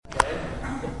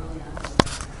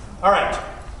All right.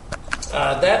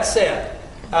 That said,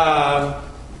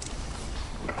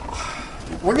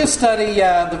 we're going to study,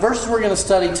 the verses we're going to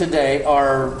study today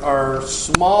are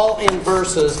small in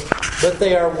verses, but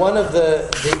they are one of the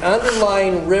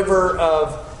underlying river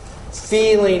of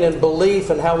feeling and belief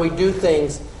and how we do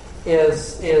things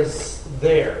is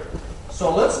there.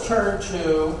 So let's turn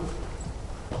to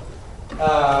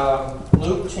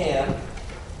Luke 10.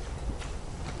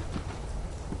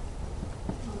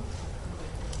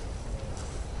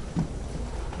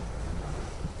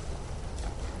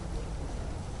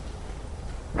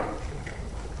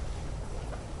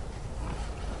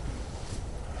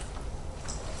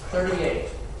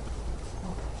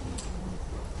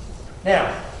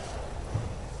 Now,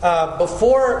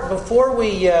 before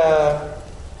we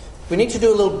need to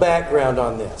do a little background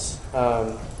on this.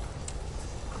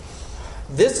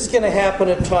 This is going to happen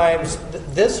at times.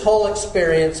 This whole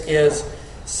experience is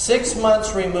 6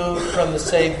 months removed from the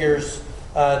Savior's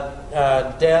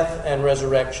death and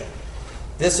resurrection.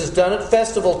 This is done at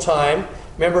festival time.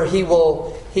 Remember, he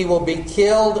will be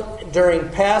killed during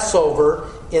Passover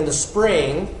in the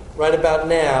spring, right about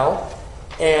now.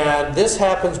 And this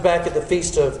happens back at the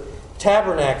Feast of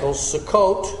Tabernacles,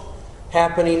 Sukkot,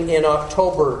 happening in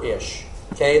October-ish.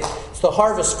 Okay, it's the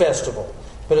harvest festival,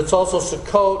 but it's also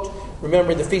Sukkot.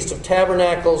 Remember the Feast of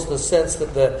Tabernacles, the sense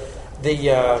that the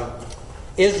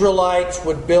Israelites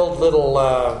would build little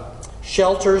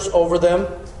shelters over them,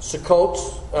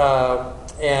 Sukkots,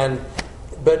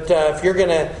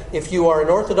 if you are an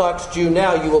Orthodox Jew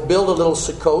now, you will build a little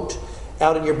Sukkot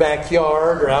out in your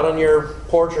backyard or out on your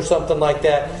porch or something like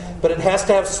that. But it has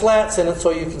to have slats in it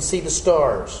so you can see the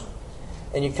stars.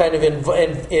 And you kind of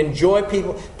enjoy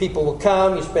people. People will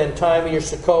come, you spend time in your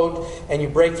Sukkot, and you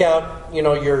break out,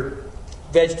 your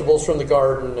vegetables from the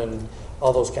garden and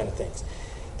all those kind of things.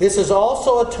 This is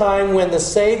also a time when the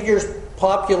Savior's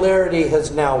popularity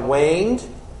has now waned.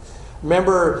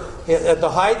 Remember, at the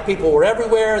height, people were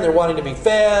everywhere and they're wanting to be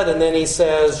fed, and then he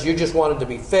says, you just wanted to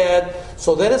be fed.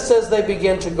 So then it says they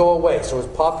begin to go away. So his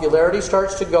popularity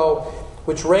starts to go,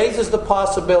 which raises the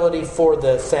possibility for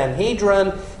the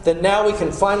Sanhedrin that now we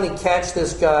can finally catch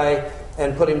this guy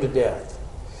and put him to death.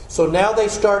 So now they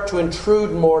start to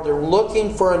intrude more. They're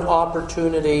looking for an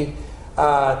opportunity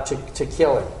to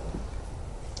kill him.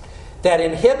 That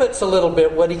inhibits a little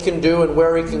bit what he can do and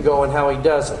where he can go and how he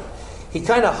does it. He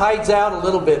kind of hides out a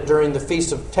little bit during the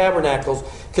Feast of Tabernacles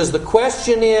because the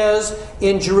question is,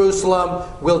 in Jerusalem,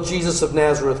 will Jesus of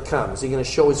Nazareth come? Is he going to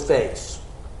show his face?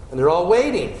 And they're all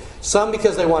waiting. Some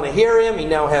because they want to hear him. He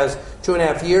now has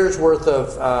 2.5 years worth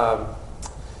of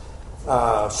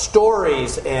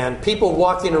stories and people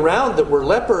walking around that were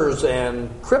lepers and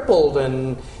crippled.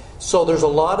 And so there's a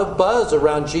lot of buzz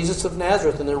around Jesus of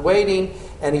Nazareth. And they're waiting.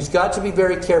 And he's got to be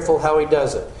very careful how he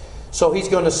does it. So he's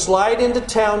going to slide into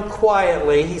town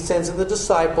quietly. He sends in the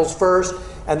disciples first,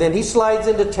 and then he slides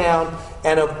into town.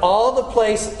 And of all the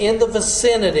place in the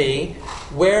vicinity,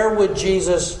 where would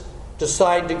Jesus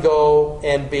decide to go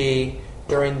and be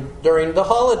during the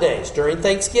holidays, during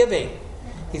Thanksgiving?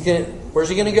 Where's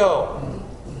he going to go?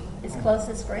 His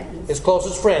closest friends. His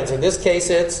closest friends. In this case,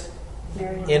 it's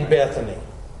in Bethany,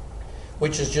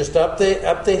 which is just up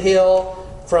the hill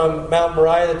from Mount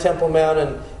Moriah, the Temple Mount,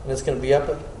 and it's going to be up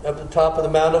at the top of the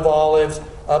Mount of Olives,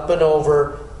 up and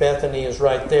over. Bethany is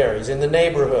right there. He's in the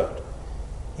neighborhood.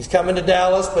 He's coming to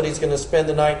Dallas, but he's going to spend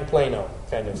the night in Plano,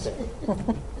 kind of thing.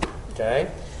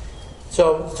 Okay?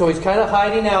 So he's kind of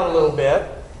hiding out a little bit.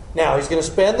 Now, he's going to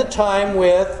spend the time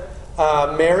with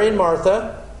Mary and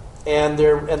Martha and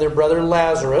their brother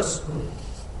Lazarus.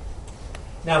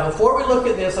 Now, before we look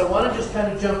at this, I want to just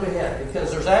kind of jump ahead,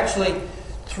 because there's actually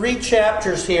 3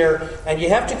 chapters here, and you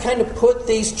have to kind of put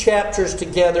these chapters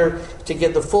together to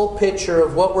get the full picture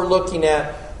of what we're looking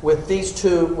at with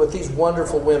these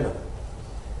wonderful women.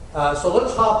 So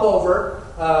let's hop over.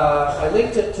 I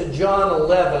linked it to John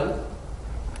 11.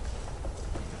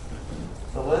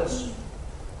 So let's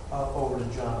hop over to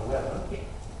John 11.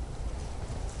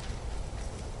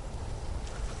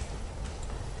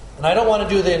 And I don't want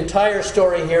to do the entire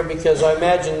story here, because I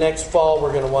imagine next fall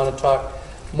we're going to want to talk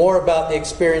more about the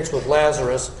experience with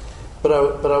Lazarus,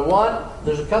 but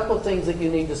there's a couple of things that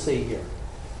you need to see here.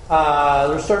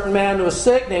 There's a certain man who was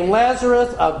sick named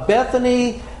Lazarus of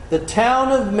Bethany, the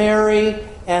town of Mary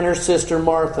and her sister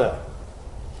Martha.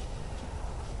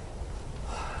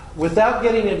 Without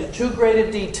getting into too great a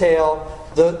detail,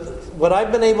 what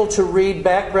I've been able to read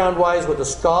background-wise, what the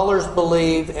scholars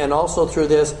believe, and also through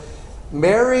this,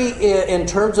 Mary, in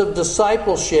terms of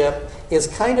discipleship, is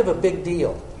kind of a big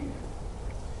deal.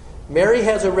 Mary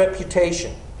has a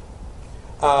reputation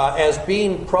as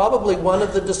being probably one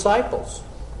of the disciples.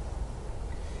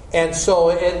 And so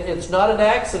it's not an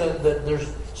accident that there's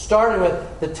starting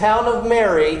with the town of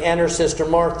Mary and her sister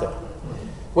Martha.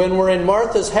 When we're in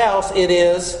Martha's house, it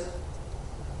is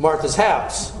Martha's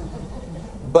house.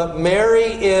 But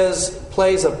Mary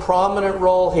plays a prominent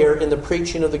role here in the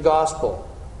preaching of the gospel.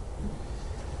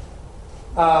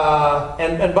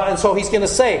 And so he's going to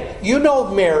say, you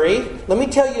know Mary. Let me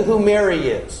tell you who Mary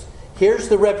is. Here's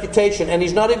the reputation. And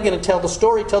he's not even going to tell the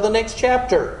story till the next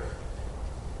chapter.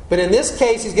 But in this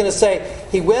case, he's going to say,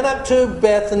 he went up to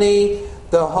Bethany,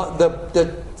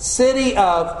 the city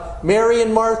of Mary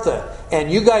and Martha.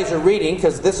 And you guys are reading,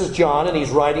 because this is John, and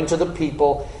he's writing to the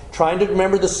people, trying to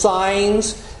remember the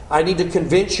signs. I need to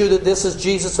convince you that this is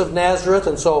Jesus of Nazareth.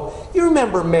 And so, you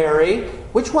remember Mary.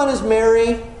 Which one is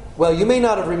Mary? Well, you may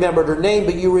not have remembered her name,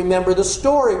 but you remember the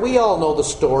story. We all know the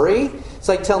story. It's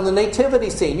like telling the nativity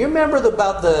scene. You remember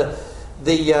about the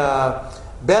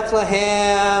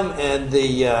Bethlehem and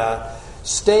the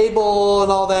stable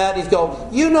and all that? He's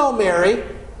going, you know Mary.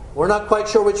 We're not quite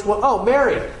sure which one. Oh,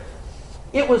 Mary.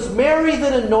 It was Mary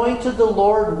that anointed the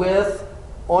Lord with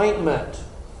ointment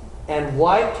and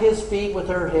wiped his feet with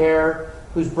her hair,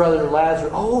 whose brother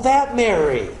Lazarus... Oh, that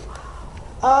Mary.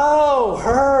 Oh,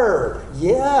 her.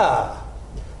 Yeah.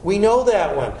 We know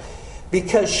that one.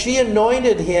 Because she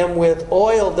anointed him with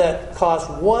oil that cost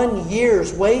 1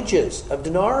 year's wages of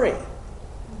denarii.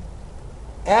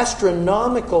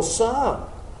 Astronomical sum.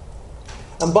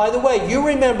 And by the way, you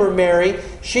remember Mary.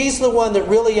 She's the one that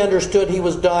really understood he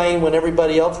was dying when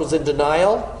everybody else was in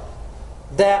denial.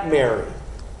 That Mary.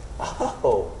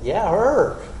 Oh, yeah,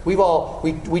 her.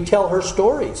 We tell her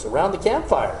stories around the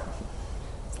campfire.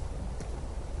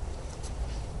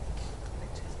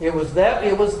 It was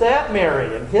that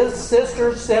Mary. And his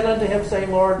sisters said unto him, saying,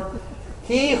 Lord,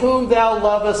 he whom thou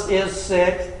lovest is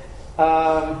sick.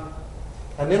 And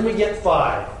then we get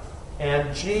 5.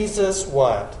 And Jesus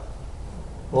what?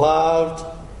 Loved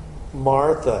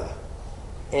Martha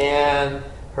and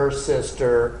her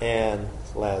sister and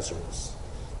Lazarus.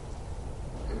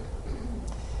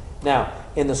 Now,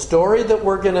 in the story that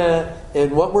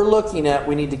in what we're looking at,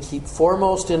 we need to keep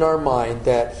foremost in our mind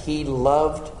that he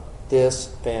loved this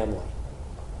family.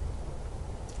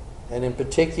 And in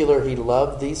particular, he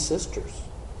loved these sisters.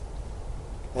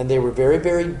 And they were very,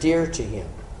 very dear to him.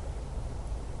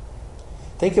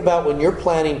 Think about when you're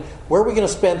planning, where are we going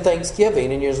to spend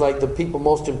Thanksgiving? And you're like, the people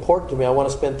most important to me, I want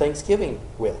to spend Thanksgiving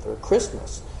with, or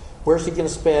Christmas. Where's he going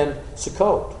to spend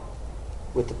Sukkot?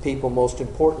 With the people most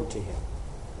important to him.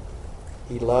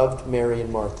 He loved Mary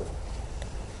and Martha.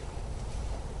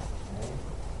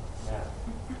 Now,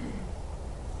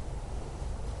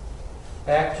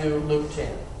 back to Luke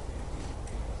 10.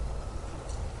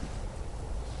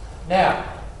 Now,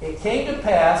 it came to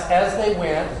pass, as they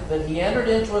went, that he entered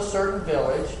into a certain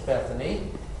village, Bethany,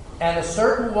 and a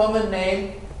certain woman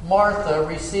named Martha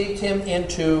received him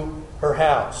into her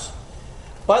house.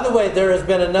 By the way, there's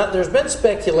been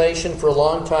speculation for a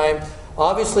long time.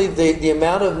 Obviously, the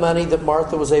amount of money that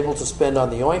Martha was able to spend on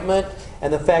the ointment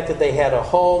and the fact that they had a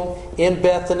home in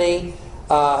Bethany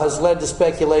has led to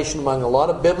speculation among a lot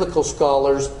of biblical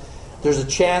scholars. There's a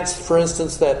chance, for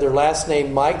instance, that their last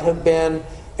name might have been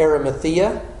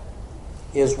Arimathea,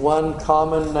 is one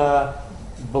common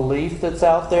belief that's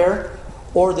out there.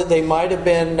 Or that they might have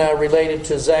been related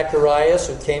to Zacharias,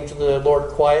 who came to the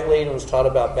Lord quietly and was taught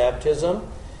about baptism.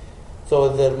 So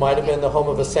that it might have been the home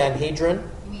of a Sanhedrin.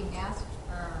 You mean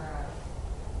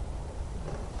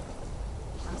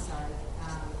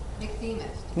Nicodemus.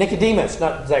 Nicodemus,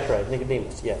 not Zacharias.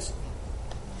 Nicodemus, yes.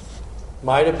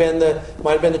 Might have been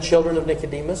the children of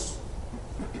Nicodemus.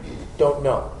 Don't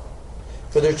know.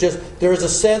 But there is a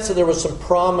sense that there was some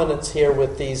prominence here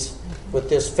with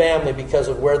this family because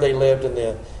of where they lived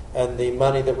and the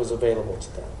money that was available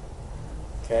to them.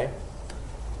 Okay?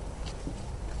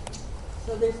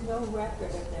 So there's no record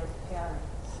of their parents?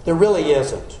 There really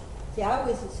isn't. See, I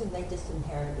always assumed they just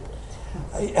inherited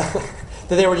it.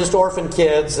 That they were just orphan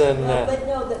kids and... but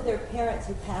no, that their parents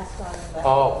had passed on and left the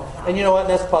house. And you know what?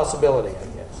 That's a possibility, I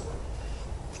guess.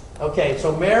 Okay,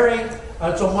 so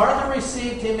Martha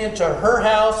received him into her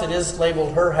house. It is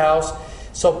labeled her house.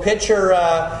 So picture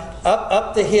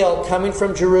up the hill coming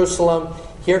from Jerusalem.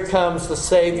 Here comes the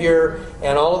Savior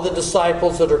and all of the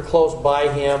disciples that are close by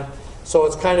him. So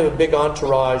it's kind of a big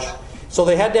entourage. So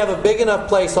they had to have a big enough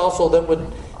place also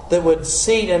that would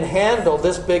seat and handle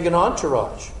this big an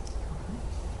entourage.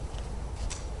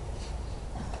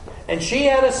 And she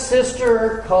had a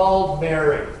sister called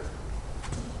Mary,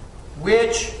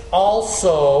 which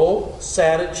also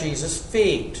sat at Jesus'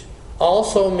 feet.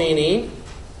 Also meaning...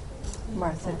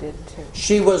 Martha did too.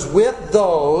 She was with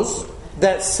those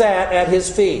that sat at his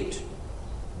feet.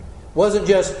 Wasn't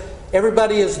just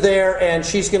everybody is there and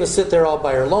she's going to sit there all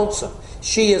by her lonesome.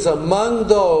 She is among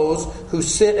those who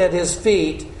sit at his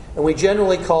feet, and we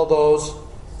generally call those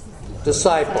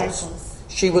disciples.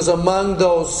 She was among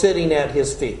those sitting at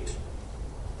his feet.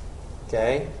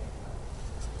 Okay?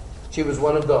 She was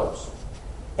one of those.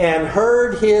 And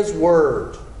heard his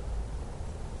word.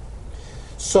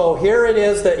 So here it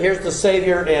is that here's the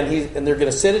Savior, and they're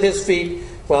going to sit at his feet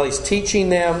while he's teaching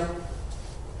them.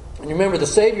 And remember, the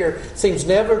Savior seems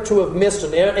never to have missed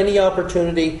any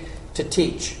opportunity to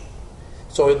teach.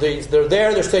 So they're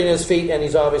there, they're sitting at his feet, and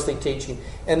he's obviously teaching.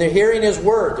 And they're hearing his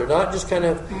word. They're not just kind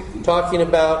of talking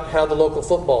about how the local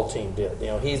football team did.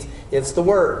 It's the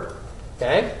word.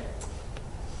 Okay?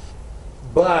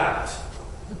 But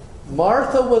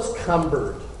Martha was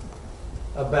cumbered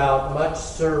about much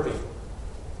serving.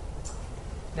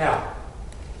 Now,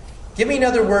 give me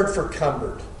another word for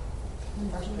cumbered.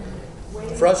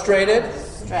 Frustrated?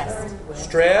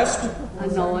 Stressed?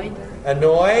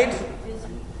 Annoyed?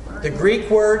 The Greek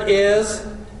word is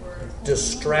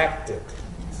distracted.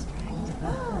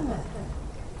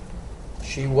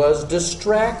 She was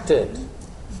distracted.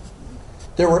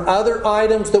 There were other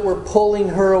items that were pulling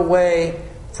her away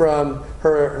from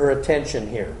her attention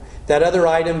here. That other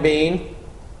item being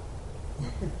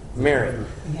Mary.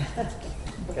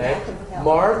 Okay?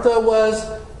 Martha was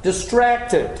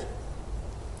distracted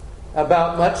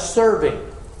about much serving.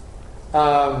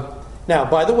 Now,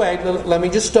 by the way, let me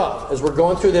just stop. As we're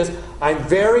going through this, I'm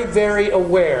very, very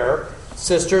aware,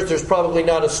 sisters, there's probably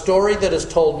not a story that is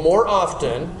told more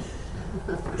often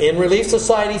in Relief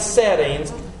Society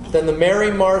settings than the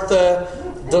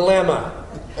Mary-Martha dilemma.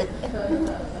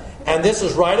 And this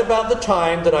is right about the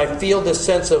time that I feel this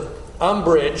sense of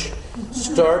umbrage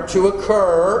start to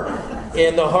occur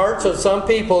in the hearts of some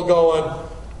people going,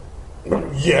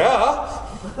 yeah,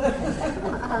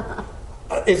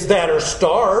 is that or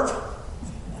starve?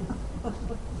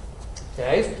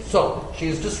 Okay, so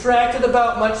she's distracted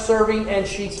about much serving, and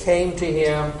she came to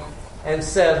him and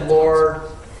said, Lord,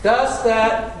 dost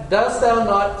thou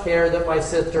not care that my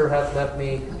sister hath left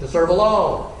me to serve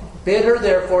alone? Bid her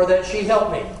therefore that she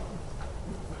help me.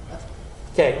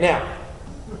 Okay, now,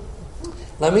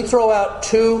 let me throw out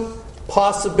two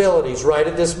possibilities right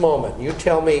at this moment. You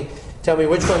tell me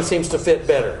which one seems to fit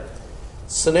better.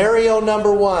 Scenario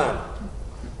number one.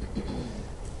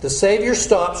 The Savior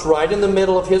stops right in the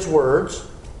middle of his words,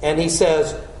 and he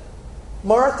says,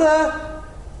 Martha,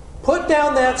 put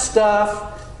down that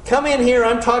stuff. Come in here.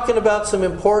 I'm talking about some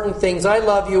important things. I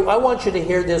love you. I want you to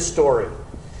hear this story.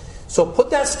 So put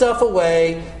that stuff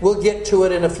away. We'll get to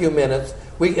it in a few minutes.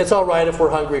 It's all right if we're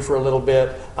hungry for a little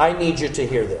bit. I need you to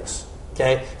hear this.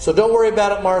 Okay? So don't worry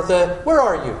about it, Martha. Where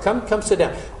are you? Come sit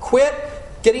down. Quit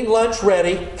getting lunch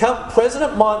ready. Come.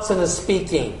 President Monson is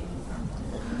speaking.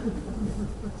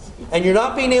 And you're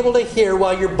not being able to hear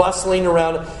while you're bustling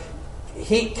around.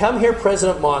 Come here,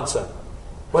 President Monson.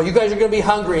 Well, you guys are going to be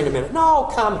hungry in a minute. No,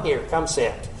 come here. Come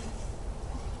sit.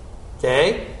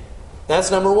 Okay? That's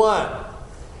number one.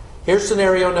 Here's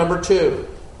scenario number two.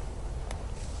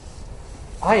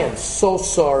 I am so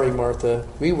sorry, Martha.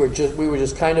 We were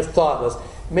just kind of thoughtless.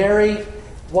 Mary,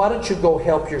 why don't you go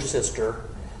help your sister?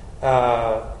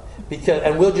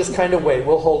 And we'll just kind of wait.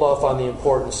 We'll hold off on the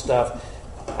important stuff.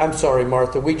 I'm sorry,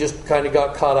 Martha. We just kind of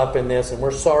got caught up in this, and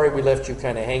we're sorry we left you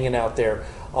kind of hanging out there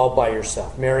all by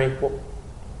yourself. Mary,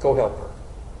 go help her.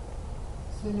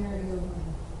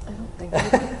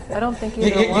 I don't think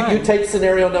either one. You take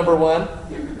scenario number one.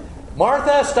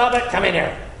 Martha, stop it. Come in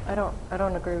here. I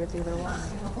don't agree with either one.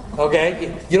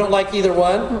 Okay. You don't like either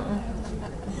one?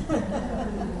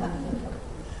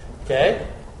 Okay.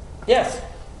 Yes.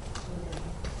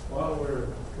 Well, we're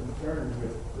concerned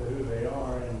with who they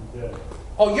are and...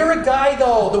 Oh, you're a guy,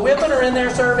 though. The women are in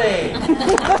there serving.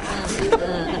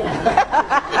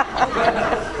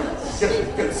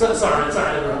 Sorry.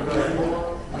 Go ahead.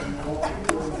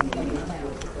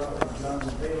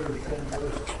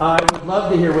 I would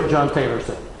love to hear what John Taylor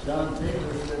said. John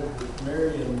Taylor said that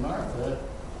Mary and Martha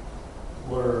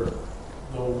were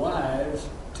the wives,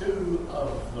 two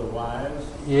of the wives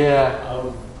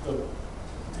of the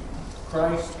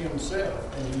Christ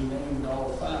himself, and he named all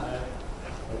five,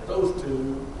 but those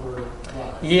two were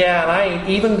wives. Yeah, and I ain't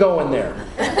even going there.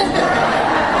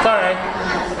 Sorry.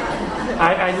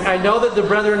 I know that the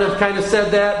brethren have kind of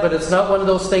said that, but it's not one of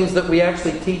those things that we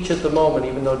actually teach at the moment,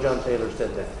 even though John Taylor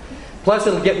said that. Plus,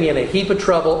 it'll get me in a heap of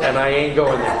trouble, and I ain't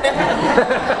going there. I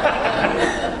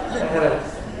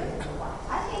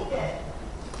think that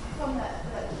from the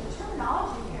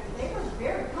terminology here, they were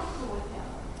very comfortable with him.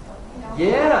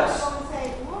 Yes. Go and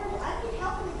say, Lord, I need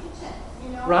help in the kitchen.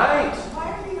 Right. Why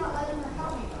are you not letting her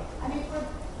help me? I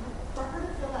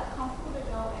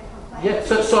Yeah.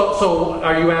 So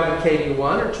are you advocating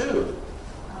one or two?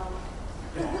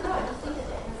 No, I just think that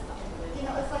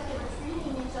it's like they were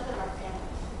treating each other like family.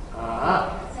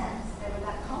 Ah. In a sense, they were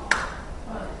that comfortable.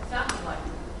 Well, it sounded like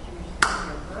she was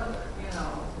your brother, you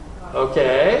know.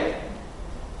 Okay.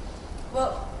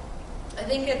 Well, I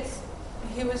think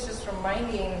he was just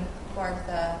reminding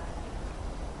Martha,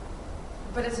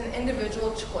 but it's an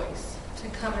individual choice to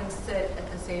come and sit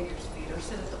at the Savior's feet or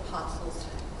sit at the apostles'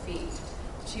 feet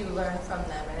to learn from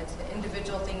them. And it's an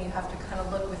individual thing. You have to kind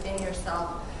of look within yourself.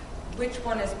 Which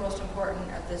one is most important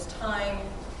at this time?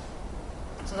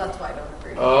 So that's why I don't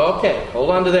agree with it. Okay, hold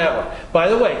on to that one. By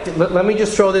the way, let me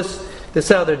just throw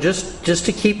this out there just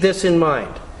to keep this in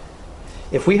mind.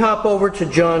 If we hop over to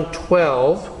John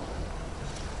 12,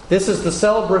 this is the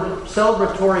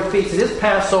celebratory feast. It is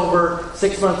Passover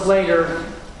 6 months later,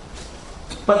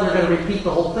 but they're going to repeat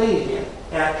the whole thing again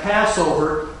at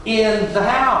Passover in the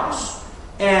house.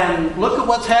 And look at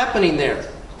what's happening there.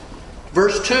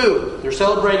 Verse 2, they're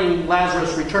celebrating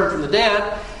Lazarus' return from the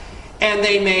dead, and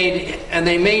they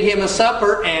made him a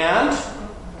supper, and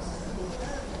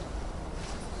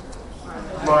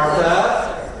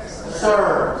Martha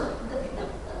served.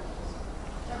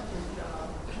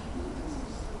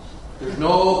 There's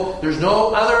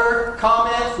no other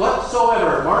comments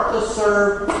whatsoever. Martha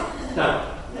served. Done.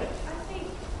 I think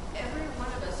every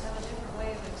one of us have a different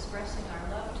way of expressing our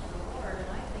love to the Lord, and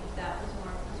I think that was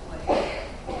Martha's way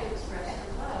to express her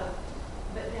love.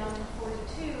 But down in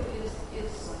 42 is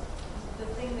the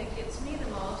thing that gets me the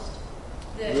most.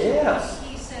 That Yes.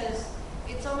 he says,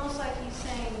 it's almost like he's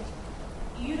saying,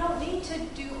 you don't need to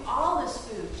do all this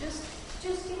food. Just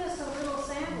give us a little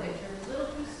sandwich or a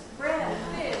little piece of bread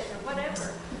and fish or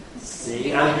whatever.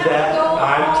 See, I'm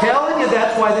telling you,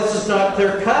 that's why this is not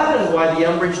clear cut and why the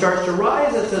umbrage starts to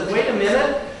rise. It says, wait a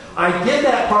minute, I did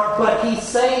that part, but he's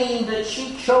saying that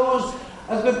she chose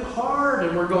a good part.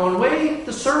 And we're going, wait,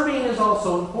 the serving is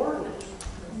also important.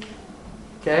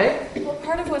 Okay? Well,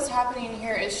 part of what's happening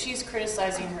here is she's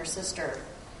criticizing her sister.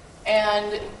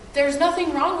 And there's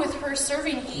nothing wrong with her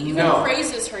serving. He even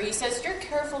praises her. He says, you're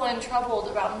careful and troubled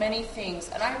about many things,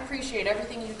 and I appreciate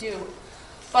everything you do.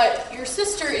 But your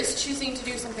sister is choosing to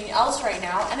do something else right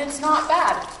now, and it's not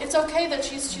bad. It's okay that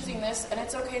she's choosing this, and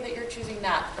it's okay that you're choosing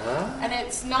that. And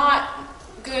it's not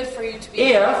good for you to be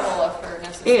critical of her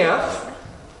necessarily.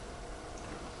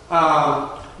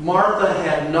 If Martha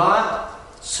had not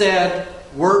said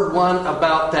word one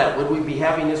about that, would we be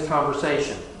having this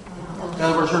conversation? In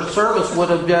other words, her service would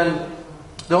have been...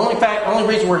 The only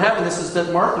reason we're having this is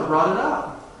that Martha brought it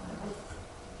up.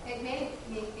 It made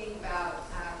me think about,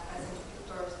 as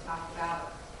George talked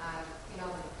about,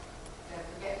 the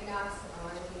forget-me-nots. And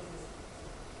one of the things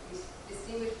is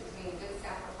distinguish between good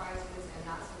sacrifices and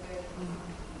not so good,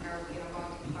 or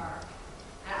going too far.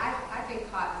 And I've been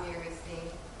caught in Mary's thing.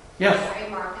 Yes. In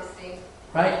Martha's thing.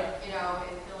 Right. And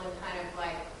feeling kind of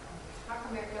like, how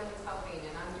come everyone's helping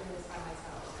and I'm doing this by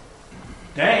myself?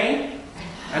 Dang.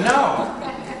 I know.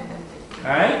 All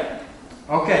right?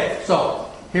 Okay, so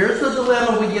here's the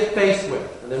dilemma we get faced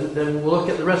with. And then we'll look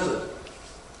at the rest of it.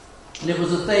 And it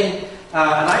was a thing,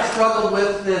 and I struggled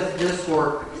with this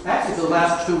for the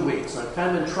last 2 weeks. I've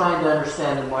kind of been trying to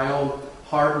understand in my own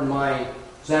heart and mind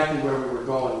exactly where we were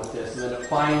going with this. And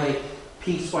then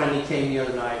peace finally came the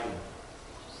other night. And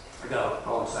I got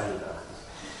all excited about it.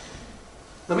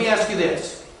 Let me ask you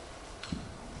this.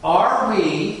 Are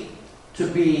we to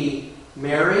be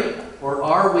Mary, or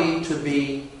are we to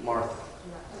be Martha?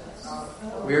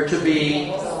 We're to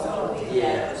be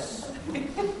yes.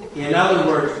 In other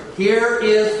words, here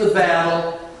is the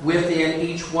battle within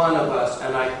each one of us,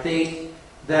 and I think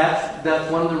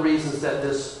that's one of the reasons that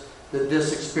this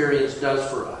experience does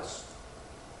for us.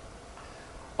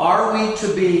 Are we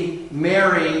to be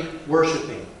Mary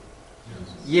worshiping?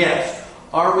 Yes.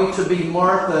 Are we to be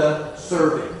Martha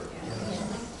serving?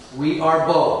 We are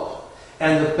both.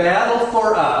 And the battle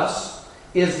for us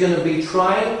is going to be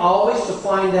trying always to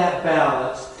find that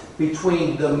balance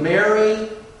between the Mary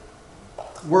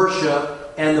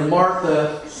worship and the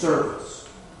Martha service.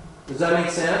 Does that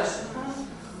make sense?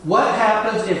 What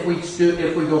happens if we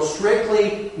go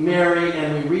strictly Mary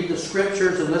and we read the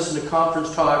scriptures and listen to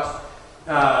conference talks,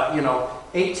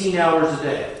 18 hours a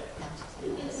day?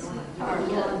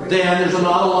 Then there's an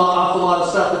awful lot of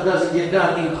stuff that doesn't get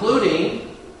done, including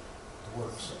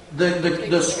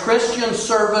the Christian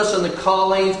service and the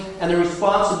callings and the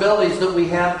responsibilities that we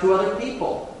have to other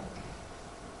people.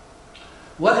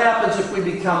 What happens if we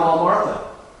become all Martha?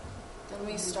 Then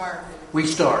we starve. We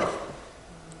starve.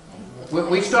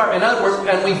 We starve. In other words,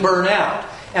 and we burn out.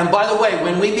 And by the way,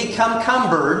 when we become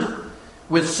cumbered,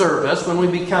 with service, when we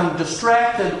become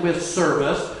distracted with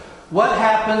service, what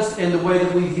happens in the way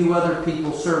that we view other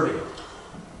people serving?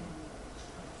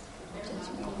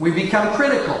 We become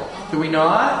critical, do we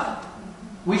not?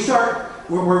 We're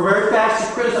very fast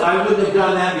to criticize. I wouldn't have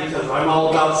done that because I'm all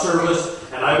about service,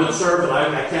 and I would serve, and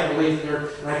I can't believe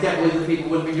the people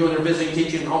wouldn't be doing their visiting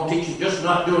teaching and home teaching, just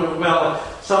not doing it well.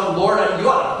 And Lord, you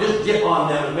ought to just get on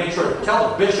them and make sure to tell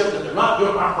the bishop that they're not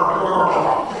doing it.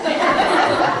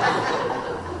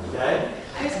 Okay?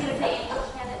 I was going to say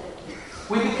competitive.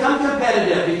 We become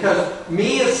competitive because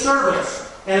me is service.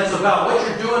 And it's about what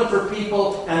you're doing for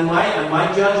people, and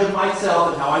my judge of myself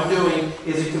and how I'm doing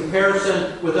is a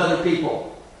comparison with other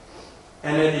people.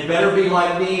 And it better be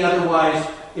like me, otherwise,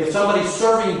 if somebody's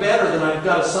serving better, then I've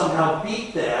got to somehow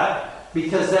beat that,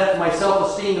 because that my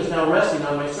self-esteem is now resting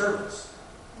on my service.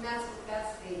 And that's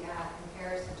the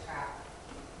comparison trap.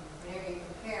 Whenever you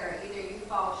compare, either you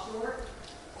fall short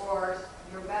or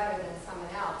you're better than someone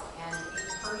else, and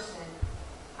each person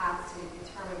has to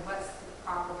determine what's the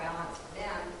proper balance for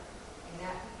them. And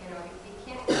that, you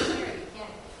can't compare,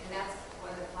 and that's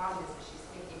one of the problems that she's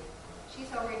thinking.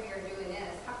 She's over here doing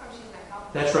this. How come she's not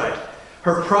helping? That's right.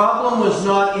 Her problem was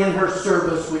not in her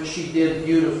service, which she did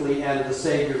beautifully, and the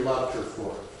Savior loved her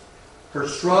for it. Her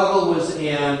struggle was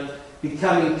in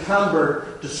becoming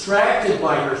encumbered, distracted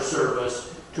by her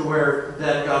service, to where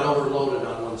that got overloaded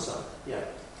on one side. Yeah.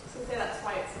 So that's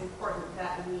why it's important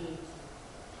that we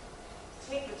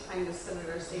take the time to sit at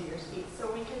our Savior's feet,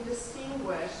 so we can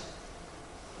distinguish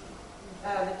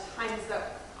the times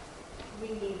that we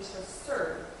need to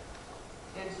serve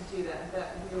and to do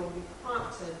that we will be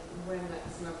prompted when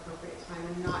that's an appropriate time,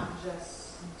 and not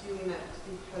just doing it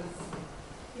because,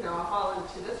 I'll fall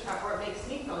into this trap where it makes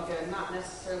me feel good, not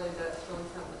necessarily that it's really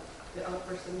something the other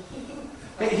person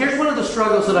needs. Here's one of the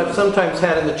struggles that I've sometimes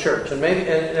had in the church, and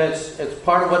it's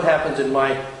part of what happens in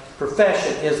my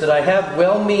profession, is that I have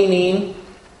well-meaning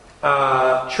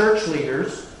church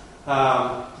leaders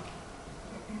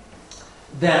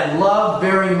that love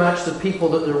very much the people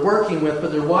that they're working with,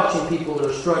 but they're watching people that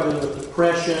are struggling with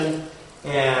depression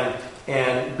and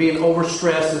being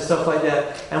overstressed and stuff like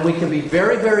that. And we can be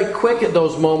very, very quick at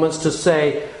those moments to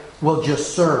say, well,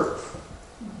 just serve.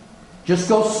 Just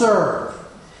go serve.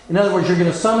 In other words, you're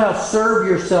going to somehow serve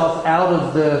yourself out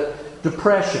of the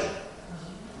depression.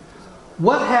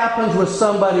 What happens with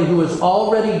somebody who is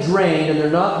already drained and they're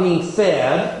not being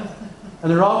fed, and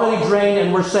they're already drained,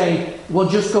 and we're saying, well,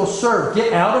 just go serve.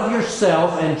 Get out of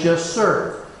yourself and just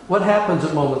serve. What happens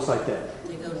at moments like that?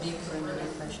 They go deeper into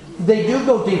depression. They do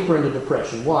go deeper into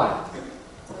depression. Why?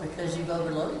 Because you've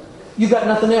overloaded. You got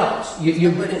nothing else.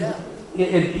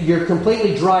 You're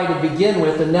completely dry to begin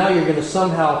with, and now you're going to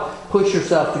somehow push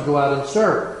yourself to go out and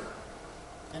serve.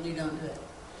 And you don't do it.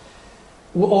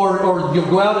 Or you'll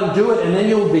go out and do it, and then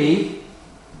you'll be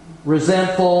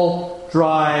resentful,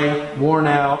 dry, worn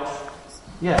out.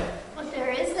 Yeah. Well, there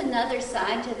is another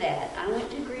side to that. I went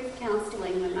to grief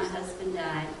counseling when my husband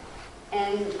died,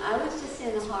 and I was just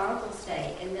in a horrible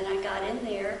state. And then I got in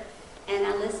there, and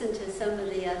I listened to some of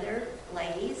the other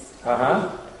ladies who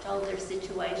told their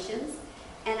situations,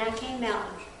 and I came out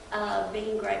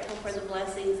being grateful for the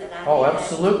blessings that I had. Oh,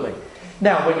 absolutely.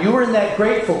 Now, when you were in that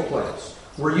grateful place,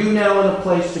 were you now in a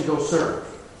place to go serve?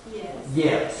 Yes.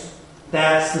 Yes.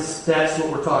 That's what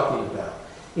we're talking about.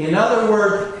 In other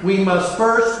words, we must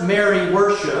first Mary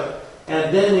worship,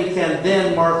 and then we can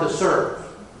then Martha serve.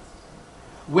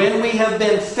 When we have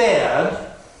been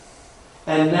fed,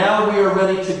 and now we are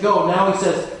ready to go, now he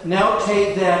says, now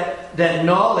take that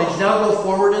knowledge, now go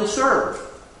forward and serve.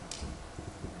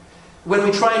 When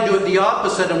we try and do it the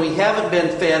opposite, and we haven't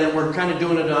been fed, and we're kind of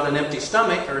doing it on an empty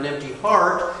stomach or an empty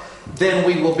heart, then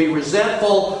we will be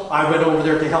resentful. I went over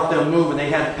there to help them move, and they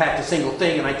hadn't packed a single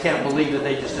thing, and I can't believe that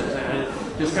they just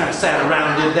kind of sat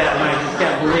around and did that, and I just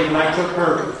can't believe. And I took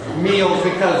her meals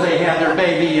because they had their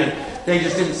baby, and they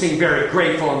just didn't seem very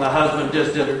grateful, and the husband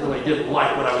just didn't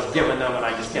like what I was giving them, and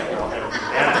I just can't believe ever do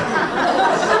that.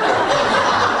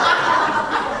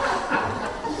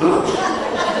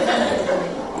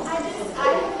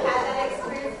 I've had that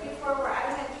experience before where I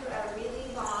went through a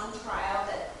really long trial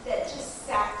that just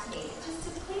sapped me. It just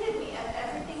depleted me of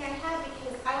everything I had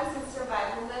because I was in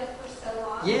survival mode for so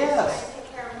long. Yes. I was trying to take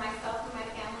care of myself and my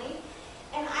family.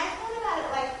 And I thought about it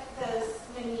like those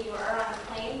when you are on a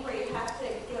plane where you have to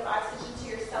give oxygen to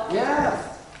yourself.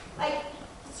 Yes. Like,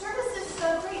 service is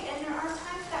so great, and there are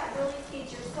times that really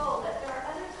feeds your soul, but there are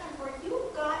other times where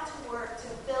you've got to work to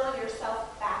fill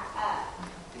yourself back up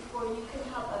before you can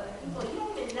help other people. You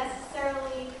don't even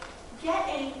necessarily get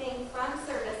anything from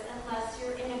service unless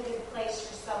you're in a good place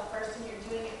yourself first and you're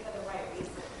doing it for the right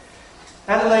reason.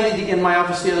 I had a lady in my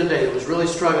office the other day that was really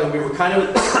struggling. We were kind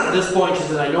of at this point. She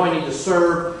said, I know I need to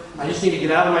serve. I just need to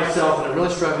get out of myself, and I'm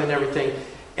really struggling and everything.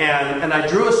 And I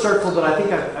drew a circle that I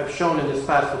think I've shown in this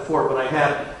class before, but I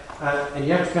had, and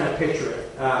you have to kind of picture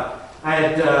it. I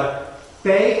had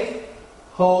faith,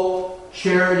 hope,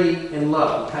 charity, and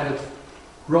love, kind of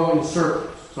growing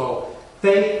circles. So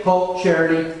faith, hope,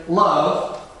 charity,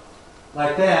 love,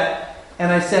 like that.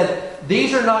 And I said,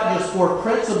 these are not just 4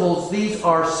 principles, these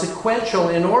are sequential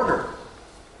in order.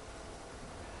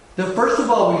 First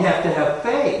of all, we have to have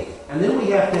faith, and then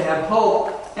we have to have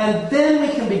hope, and then we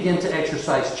can begin to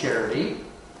exercise charity,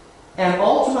 and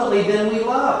ultimately then we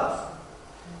love.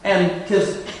 And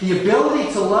because the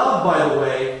ability to love, by the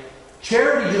way,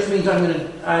 charity just means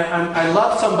I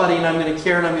love somebody and I'm going to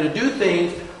care and I'm going to do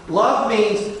things. Love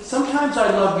means sometimes I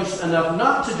love you enough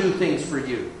not to do things for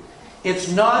you.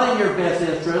 It's not in your best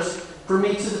interest for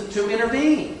me to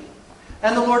intervene.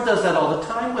 And the Lord does that all the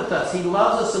time with us. He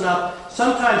loves us enough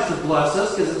sometimes to bless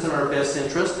us because it's in our best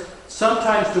interest,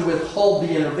 sometimes to withhold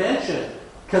the intervention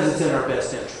because it's in our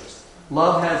best interest.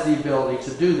 Love has the ability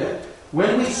to do that.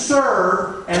 When we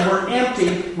serve and we're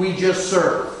empty, we just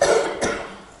serve.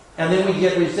 And then we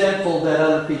get resentful that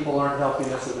other people aren't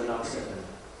helping us or they're not stepping in.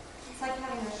 It's like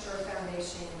having a sure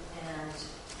foundation and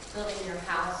building your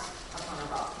house upon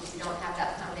a rock. If you don't have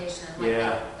that foundation, like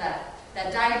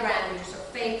that diagram, your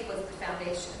faith was the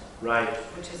foundation. Right.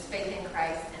 Which is faith in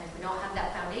Christ. And if we don't have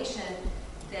that foundation,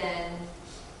 then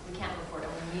we can't move forward.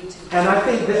 And we need to. And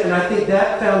I think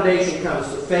that foundation comes,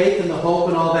 the faith and the hope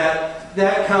and all that.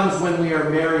 That comes when we are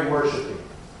Mary worshiping.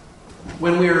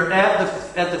 When we are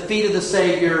at the feet of the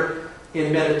Savior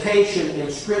in meditation, in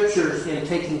scriptures, in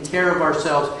taking care of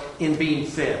ourselves, in being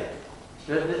fed.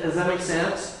 Does that make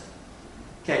sense?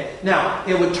 Okay. Now,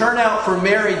 it would turn out for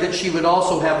Mary that she would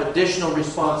also have additional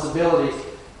responsibilities in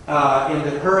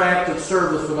that her act of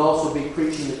service would also be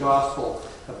preaching the gospel,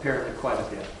 apparently quite a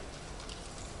bit.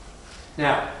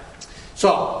 Now,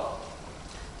 so,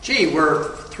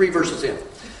 we're 3 verses in.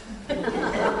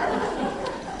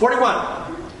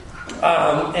 41.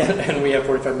 And we have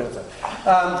 45 minutes left.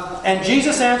 And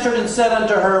Jesus answered and said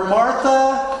unto her,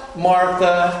 Martha,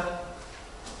 Martha.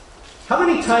 How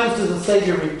many times does the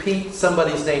Savior repeat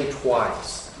somebody's name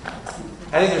twice?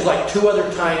 I think there's like 2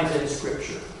 other times in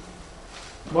Scripture.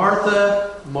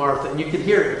 Martha, Martha. And you can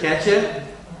hear it, can't you?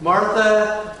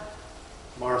 Martha,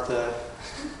 Martha.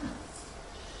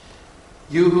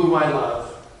 You whom I love.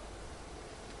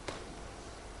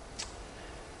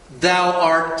 Thou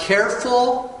art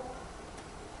careful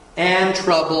and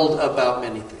troubled about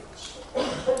many things.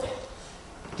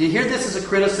 Do you hear this as a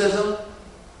criticism?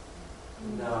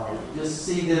 No. You just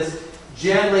see this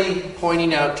gently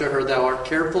pointing out to her, thou art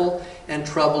careful and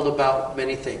troubled about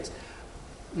many things.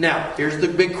 Now, here's the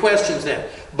big questions then.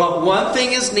 But one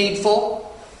thing is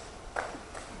needful,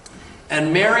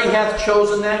 and Mary hath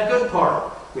chosen that good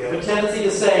part. We have a tendency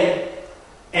to say,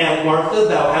 and Martha,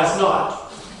 thou hast not.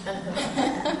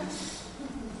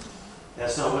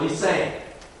 That's not what he's saying.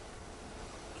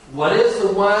 What is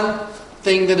the one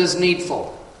thing that is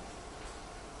needful?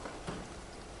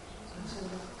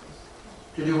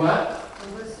 To do what?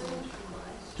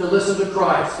 To listen to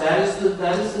Christ. That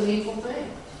is the needful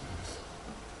thing.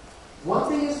 One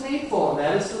thing is needful, and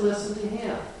that is to listen to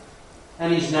Him.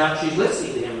 And she's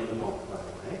listening to Him at the moment, by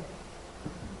the way.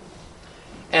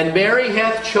 And Mary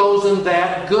hath chosen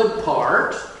that good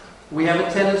part. We have a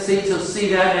tendency to see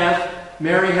that as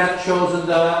Mary hath chosen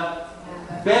the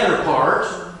better part,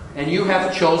 and you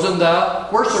have chosen the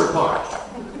worser part.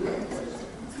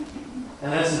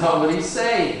 And that's not what he's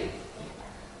saying.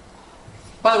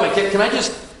 By the way, can I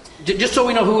just so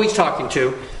we know who he's talking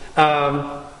to.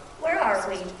 Where are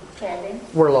we, Kevin?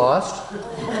 We're lost.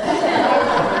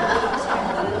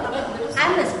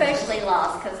 I'm especially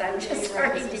lost because I'm just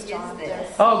starting to use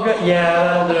this. Oh, good.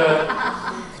 Yeah, that'll do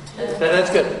it.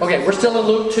 That's good. Okay, we're still in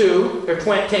Luke 2, or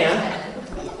 10.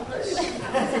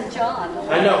 John.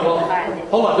 I know. Well,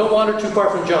 hold on. Don't wander too far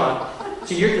from John.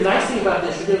 See, the nice thing about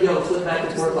this, you're going to be able to flip back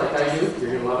and forth like I do.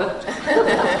 You're going to love it.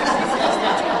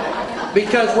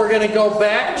 Because we're going to go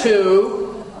back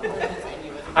to...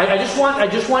 I just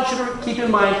want you to keep in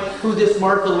mind who this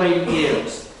Martha lady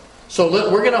is. So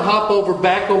we're going to hop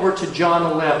back over to John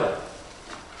 11.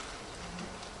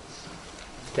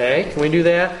 Okay, can we do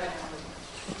that?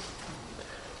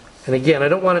 And again, I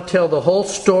don't want to tell the whole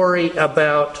story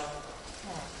about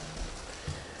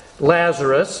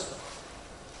Lazarus.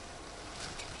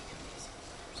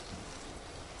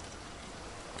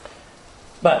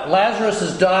 But Lazarus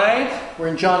has died. We're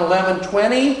in John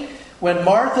 11:20. When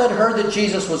Martha had heard that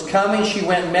Jesus was coming, she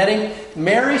went and met him.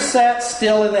 Mary sat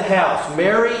still in the house.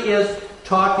 Mary is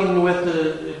talking with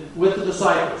the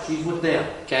disciples. She's with them.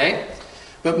 Okay?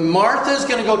 But Martha's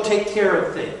going to go take care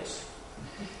of things.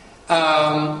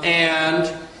 And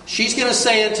she's going to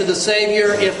say it to the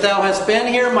Savior, if thou hast been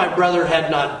here, my brother had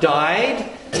not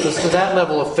died. Listen to that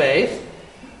level of faith.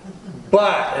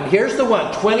 But, and here's the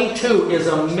one, 22 is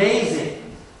amazing.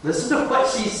 Listen to what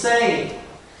she's saying.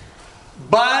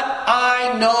 But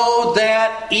I know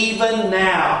that even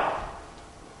now.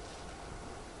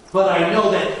 But I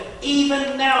know that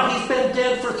even now he's been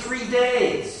dead for 3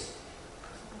 days.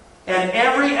 And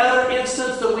every other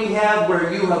instance that we have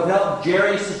where you have helped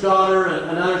Jairus' daughter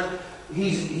and others,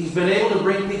 he's been able to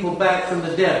bring people back from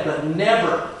the dead, but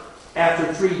never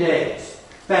after 3 days.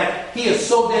 In fact, he is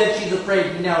so dead she's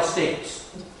afraid he now stinks.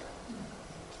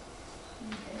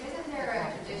 Isn't there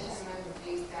a tradition among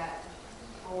the Jews that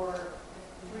for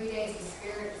 3 days the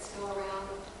spirit is still around?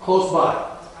 Close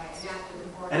by.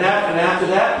 And after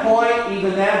that point,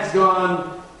 even that's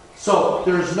gone. So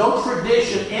there's no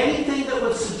tradition, anything that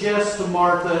would suggest to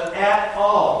Martha at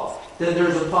all that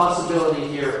there's a possibility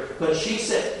here. But she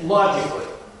said, logically,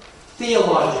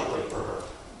 theologically for her.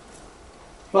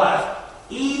 But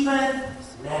even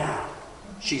now,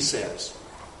 she says,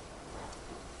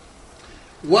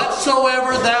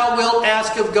 whatsoever thou wilt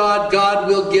ask of God, God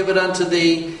will give it unto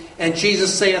thee. And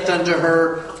Jesus saith unto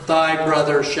her, thy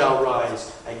brother shall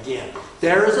rise again.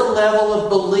 There is a level of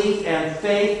belief and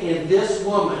faith in this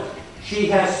woman. She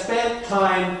has spent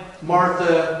time,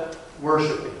 Martha,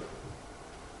 worshiping.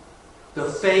 The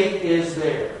faith is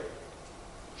there.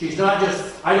 She's not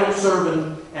just, I don't serve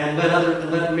and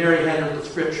let Mary handle the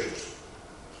scriptures.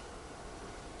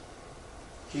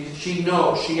 She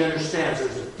knows, she understands.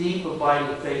 There's a deep,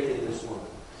 abiding faith in this woman.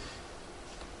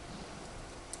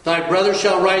 Thy brother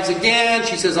shall rise again.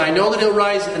 She says, I know that he'll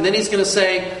rise. And then he's going to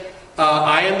say,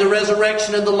 I am the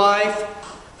resurrection and the life.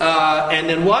 And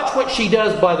then watch what she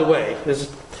does, by the way.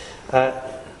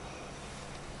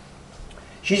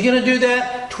 She's going to do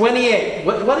that. 28.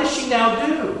 What does she now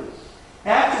do?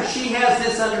 After she has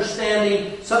this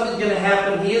understanding, something's going to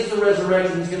happen. He is the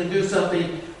resurrection. He's going to do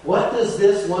something. What does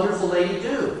this wonderful lady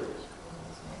do?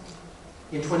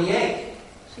 In 28.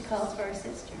 She calls for her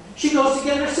sister. She goes to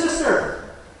get her sister.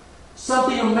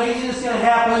 Something amazing is going to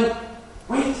happen.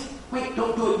 Wait,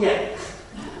 don't do it yet.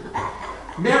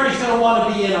 Mary's going to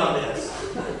want to be in on this.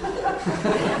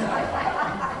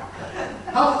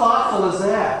 How thoughtful is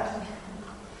that?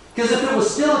 Because if it was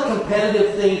still a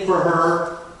competitive thing for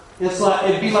her,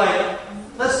 it'd be like,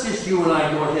 let's just you and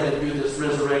I go ahead and do this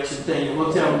resurrection thing, and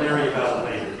we'll tell Mary about it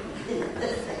later.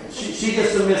 She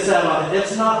gets to miss out on it.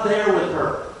 It's not there with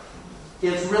her.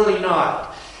 It's really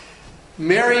not.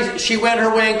 Mary, she went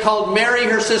her way and called Mary,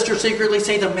 her sister, secretly,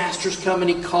 saying, the master's come and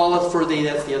he calleth for thee.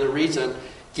 That's the other reason.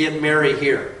 Get Mary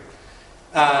here.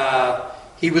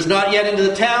 He was not yet into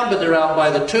the town, but they're out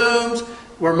by the tombs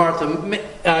where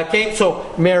Martha came.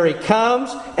 So Mary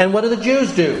comes, and what do the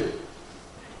Jews do?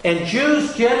 And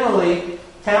Jews generally,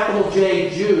 capital J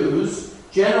Jews,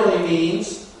 generally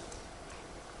means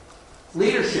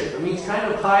leadership. It means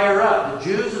kind of higher up. The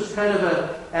Jews is kind of an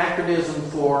acronym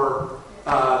for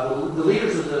the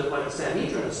leaders of the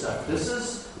Sanhedrin and stuff. This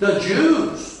is the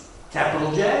Jews,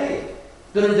 capital J,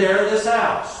 that are there in this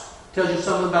house. Tells you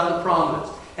something about the prominence.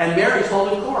 And Mary's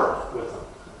holding court with them.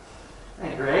 Isn't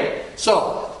that great?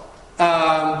 So,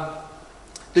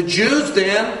 the Jews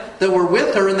then that were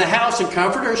with her in the house and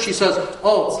comforted her, she says,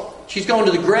 oh, she's going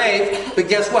to the grave, but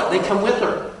guess what? They come with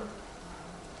her.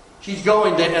 She's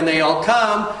going to, and they all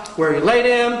come where he laid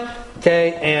him.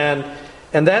 Okay,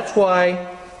 and that's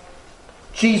why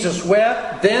Jesus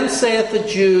wept. Then saith the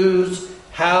Jews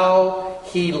how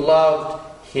he loved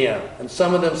him. And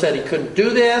some of them said he couldn't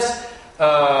do this.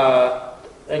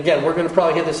 Again, we're going to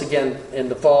probably hit this again in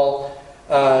the fall.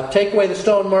 Take away the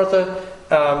stone, Martha.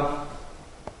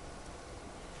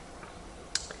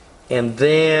 And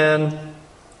then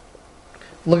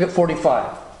look at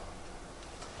 45.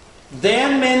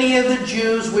 Then many of the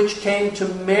Jews which came to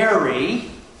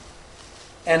Mary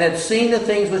and had seen the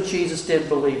things which Jesus did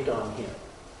believed on him.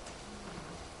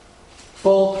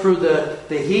 Both through the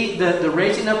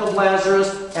raising up of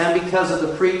Lazarus and because of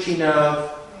the preaching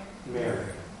of Mary.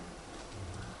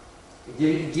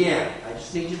 Again, I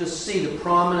just need you to see the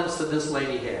prominence that this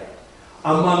lady had.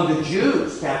 Among the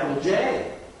Jews, capital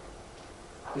J.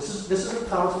 This is a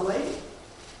powerful lady.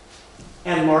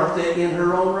 And Martha in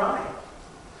her own right.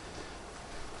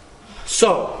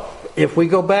 So, if we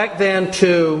go back then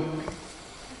to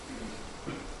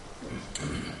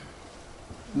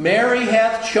Mary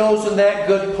hath chosen that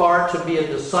good part to be a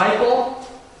disciple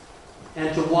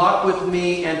and to walk with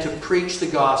me and to preach the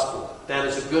gospel. That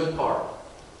is a good part.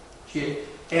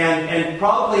 And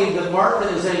probably that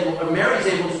Mary's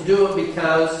able to do it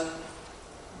because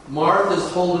Martha's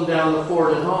holding down the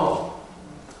fort at home.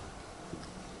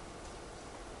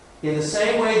 In the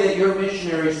same way that your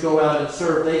missionaries go out and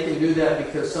serve, they can do that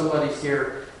because somebody's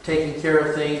here taking care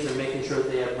of things and making sure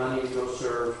that they have money to go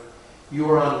serve. You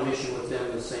are on a mission with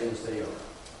them the same as they are.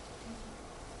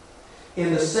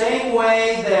 In the same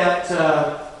way that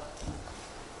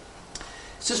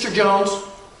Sister Jones,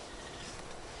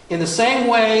 in the same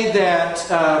way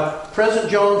that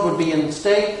President Jones would be in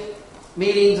state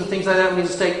meetings and things like that, when he's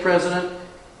a state president,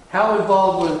 how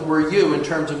involved were you in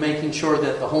terms of making sure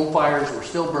that the home fires were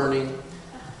still burning? 100%.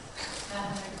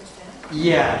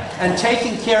 Yeah, and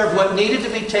taking care of what needed to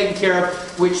be taken care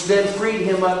of, which then freed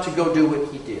him up to go do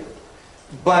what he did.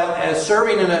 But as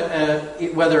serving in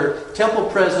whether temple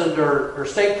president or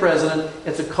state president,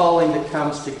 it's a calling that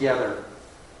comes together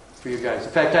for you guys.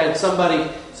 In fact, I had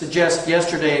somebody suggest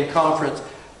yesterday in conference,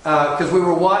 because we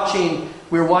were watching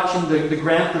the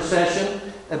grand procession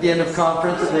at the end of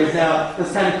conference, and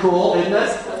it's kind of cool, isn't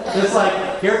it? It's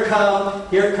like, here come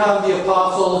the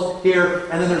apostles here,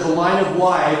 and then there's a line of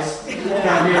wives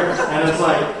down here, and it's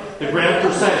like the grand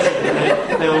procession,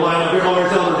 and they'll line up here. Oh,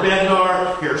 here's Elder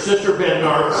Bednar, here's Sister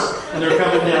Bednar, and they're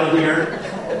coming down here.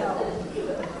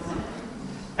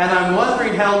 And I'm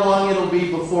wondering how long it'll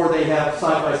be before they have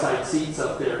side-by-side seats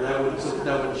up there. That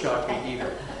wouldn't shock me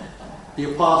either. The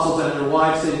apostles and their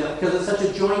wives sitting up, because it's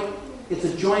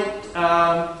a joint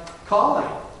calling.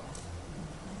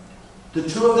 The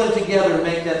two of them together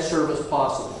make that service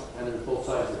possible, and there's both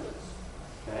sides of this.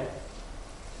 Okay.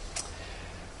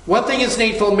 One thing is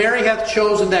needful: Mary hath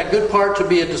chosen that good part to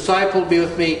be a disciple to be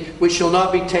with me, which shall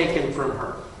not be taken from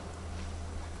her.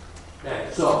 Okay.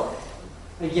 So,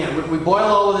 again, we boil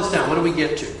all of this down. What do we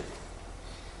get to?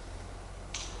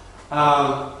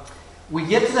 We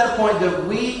get to that point that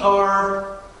we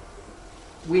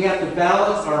have to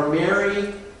balance our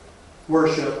Mary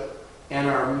worship and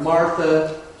our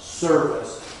Martha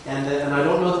service. And I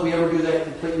don't know that we ever do that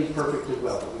completely perfectly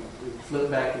well. But we flip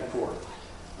back and forth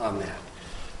on that.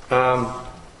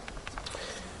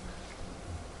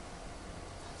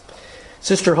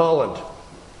 Sister Holland.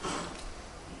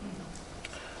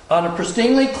 On a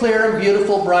pristinely clear and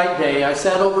beautiful bright day, I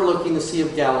sat overlooking the Sea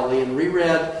of Galilee and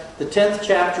reread the 10th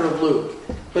chapter of Luke.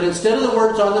 But instead of the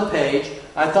words on the page,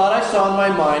 I thought I saw in my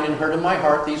mind and heard in my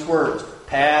heart these words: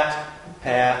 Pat,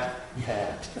 Pat,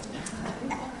 Pat.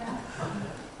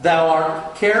 Thou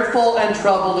art careful and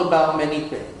troubled about many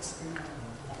things.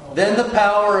 Then the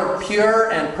power of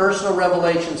pure and personal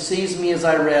revelation seized me as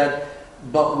I read,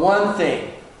 but one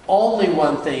thing, only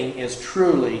one thing, is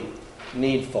truly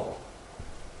needful.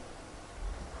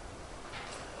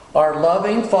 Our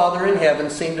loving Father in heaven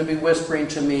seemed to be whispering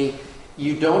to me,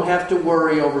 you don't have to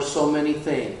worry over so many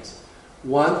things.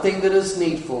 One thing that is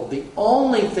needful, the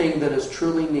only thing that is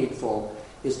truly needful,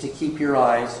 is to keep your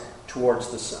eyes towards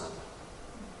the Son.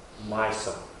 My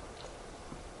Son.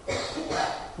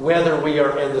 Whether we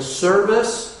are in the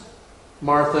service,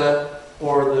 Martha,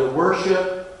 or the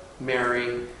worship,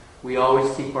 Mary, we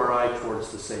always keep our eye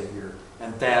towards the Savior.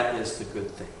 And that is the good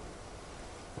thing.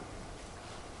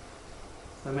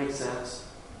 That makes sense?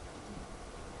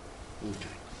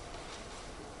 Okay.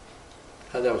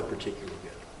 That was particularly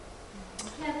good.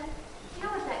 Kevin, you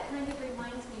know what that kind of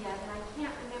reminds me of, and I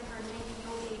can't remember, and maybe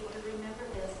you'll be able to remember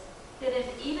this, that if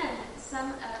even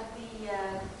some of the,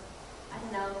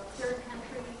 third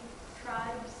country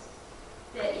tribes,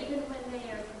 that even when they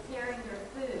are preparing their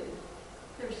food,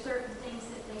 there's certain things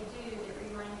that they do that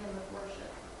remind them of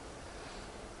worship.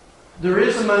 There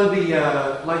is among the,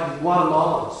 like the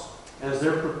Guatemalans, as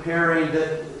they're preparing,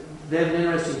 that they have an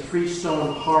interesting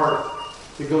 3-stone hearth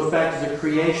that goes back to the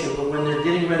creation, but when they're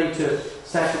getting ready to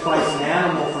sacrifice an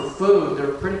animal for food,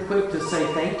 they're pretty quick to say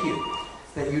thank you,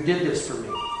 that you did this for me.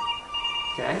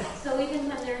 Okay? So even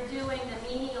when they're doing the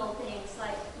menial things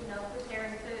like,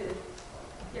 preparing food,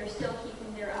 they're still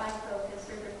keeping their eye focused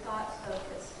or their thoughts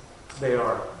focused. They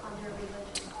are. On their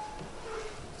religion.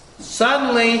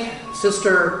 Suddenly,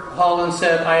 Sister Holland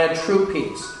said, I had true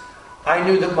peace. I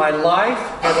knew that my life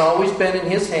had always been in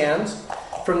His hands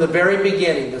from the very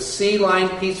beginning. The sea lying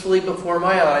peacefully before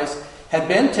my eyes had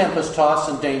been tempest-tossed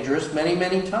and dangerous many,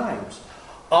 many times.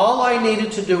 All I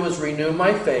needed to do was renew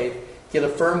my faith, get a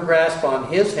firm grasp on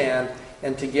His hand,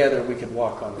 and together we could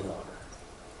walk on the water.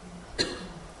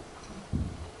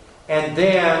 And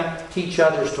then teach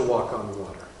others to walk on the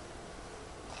water.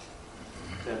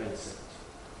 Does that make sense?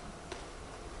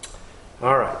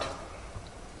 All right.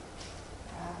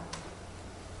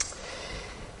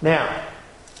 Now,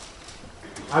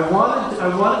 I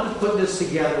wanted to put this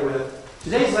together with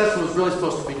Today's lesson was really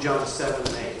supposed to be John 7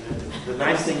 and 8. And the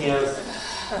nice thing is,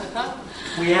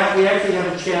 we actually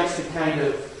have a chance to kind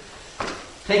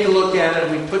of take a look at it,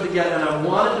 and we put together, and I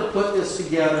wanted to put this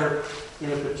together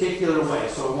in a particular way.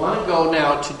 So I want to go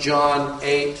now to John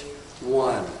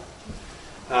 8:1.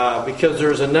 Because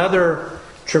there's another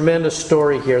tremendous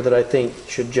story here that I think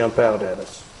should jump out at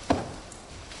us.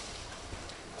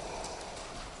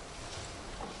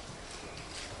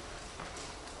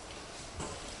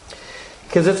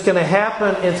 Because it's going to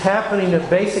happen, it's happening at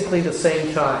basically the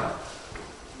same time.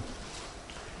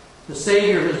 The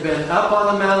Savior has been up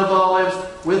on the Mount of Olives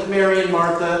with Mary and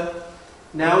Martha.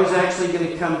 Now He's actually going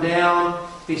to come down,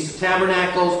 Feast of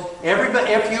Tabernacles.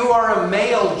 Everybody, if you are a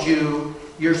male Jew,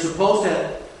 you're supposed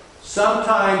to,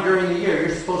 sometime during the year,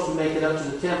 you're supposed to make it up to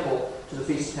the temple, to the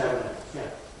Feast of Tabernacles. Yeah.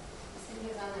 So He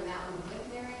was on the mountain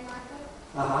with Mary and Martha?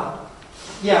 Uh-huh.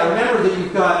 Yeah, remember that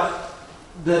you've got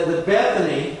the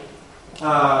Bethany.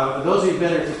 Those of you who've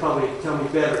been there can probably tell me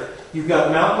better. You've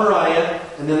got Mount Moriah,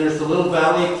 and then there's the little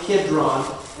valley of Kidron,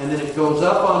 and then it goes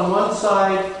up on one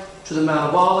side to the Mount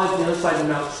of Olives, the other side to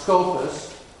Mount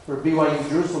Scopus, where BYU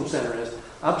Jerusalem Center is,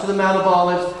 up to the Mount of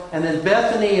Olives, and then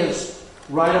Bethany is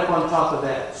right up on top of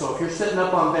that. So if you're sitting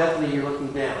up on Bethany, you're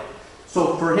looking down.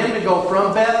 So for Him to go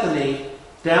from Bethany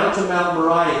down to Mount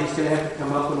Moriah, He's going to have to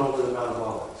come up and over the Mount of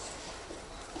Olives.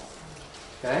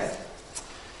 Okay?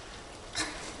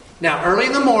 Now, early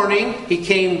in the morning, He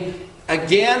came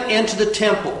again into the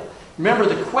temple. Remember,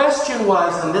 the question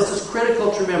was, and this is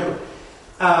critical to remember,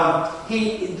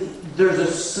 there's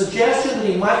a suggestion that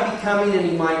He might be coming and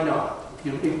He might not.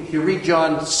 If you read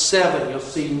John 7, you'll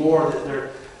see more that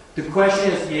there. The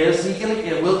question is He going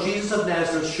to? Will Jesus of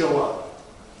Nazareth show up?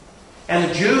 And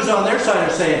the Jews on their side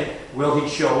are saying, will He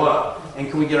show up?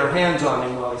 And can we get our hands on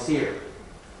Him while He's here?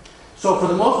 So for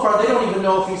the most part, they don't even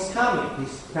know if He's coming.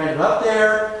 He's kind of up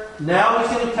there. Now He's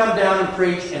going to come down and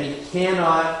preach, and He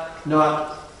cannot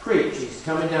not preach. He's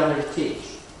coming down there to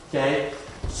teach. Okay?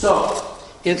 So,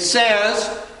 it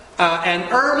says,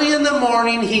 and early in the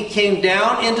morning He came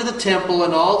down into the temple,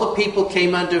 and all the people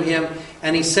came unto Him,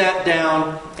 and He sat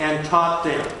down and taught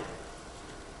them.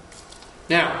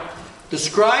 Now, the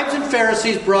scribes and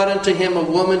Pharisees brought unto Him a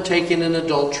woman taken in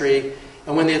adultery,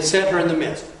 and when they had set her in the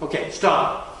midst. Okay,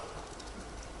 stop.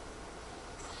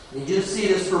 I need you to see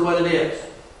this for what it is.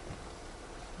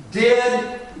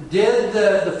 Did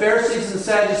the Pharisees and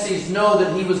Sadducees know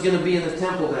that He was going to be in the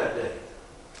temple that day?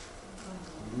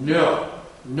 No.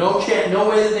 No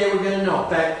way that they were going to know. In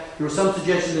fact, there was some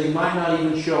suggestion that He might not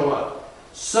even show up.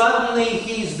 Suddenly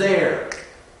He's there.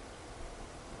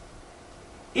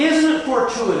 Isn't it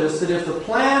fortuitous that if the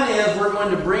plan is we're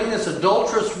going to bring this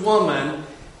adulterous woman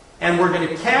and we're going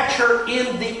to catch her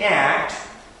in the act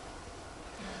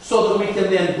so that we can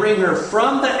then bring her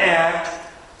from the act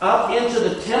up into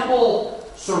the temple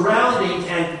surroundings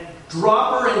and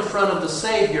drop her in front of the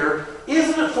Savior?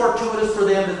 Isn't it fortuitous for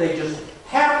them that they just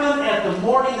happened at the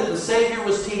morning that the Savior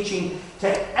was teaching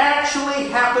to actually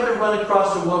happen to run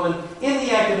across a woman in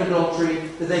the act of adultery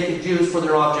that they could use for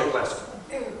their object lesson?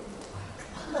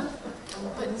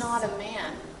 But not a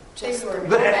man.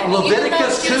 But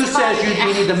Leviticus 2 says you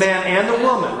need the man and the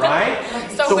woman, right?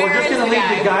 So we're just going to leave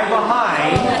the guy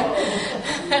behind.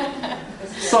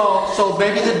 So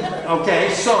maybe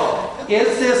so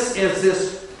is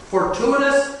this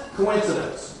fortuitous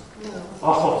coincidence? No.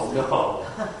 Oh no.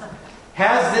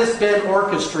 Has this been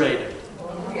orchestrated?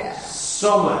 Yes.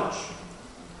 So much.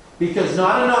 Because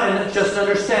and just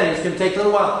understand, it's going to take a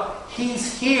little while.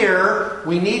 He's here.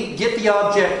 We need to get the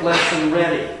object lesson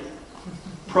ready.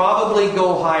 Probably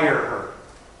go hire her,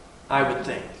 I would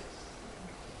think.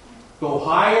 Go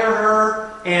hire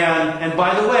her, and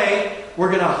by the way, we're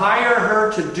going to hire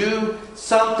her to do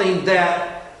something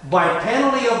that, by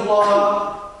penalty of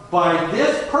law, by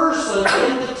this person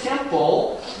in the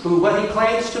temple, who what he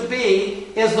claims to be,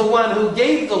 is the one who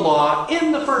gave the law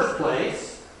in the first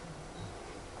place.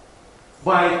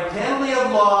 By penalty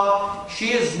of law,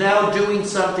 she is now doing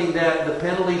something that the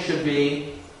penalty should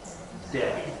be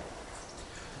death.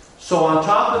 So on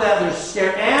top of that, there's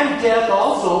scare and death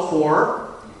also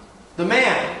for the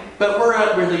man. But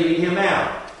we're leaving him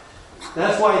out.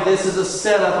 That's why this is a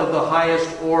setup of the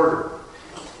highest order.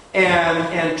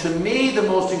 And to me, the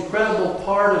most incredible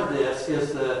part of this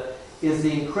is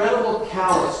the incredible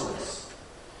callousness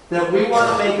that we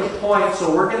want to make a point.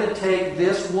 So we're going to take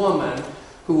this woman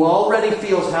who already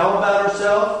feels how about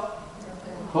herself?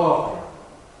 Oh.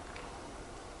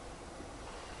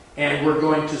 And we're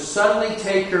going to suddenly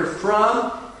take her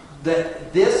from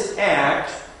this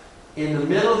act, in the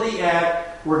middle of the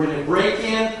act, We're going to break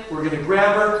in. We're going to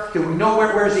grab her. Okay, we know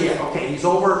where's he at? Okay, he's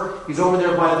over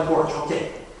there by the porch.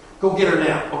 Okay, go get her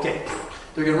now. Okay,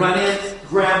 they're going to run in,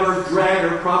 grab her, drag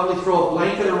her, probably throw a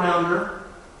blanket around her,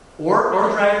 or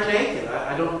drag her naked.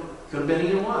 I don't. Could have been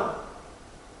either one.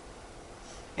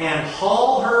 And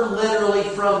haul her literally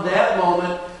from that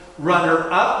moment, run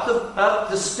her up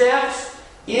the steps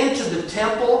into the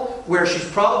temple where she's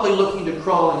probably looking to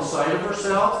crawl inside of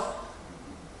herself,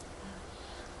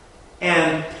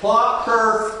 and plop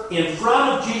her in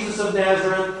front of Jesus of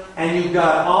Nazareth, and you've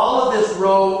got all of this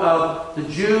row of the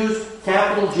Jews,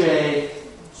 capital J,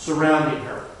 surrounding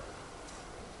her.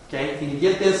 Okay, can you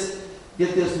get this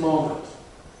moment?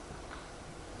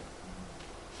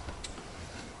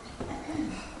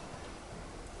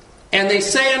 And they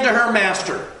say unto her,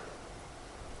 Master.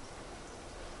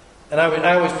 And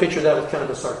I always picture that with kind of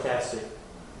a sarcastic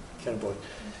kind of voice.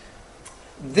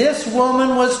 This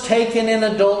woman was taken in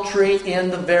adultery in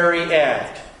the very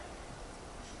act.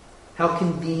 How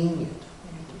convenient.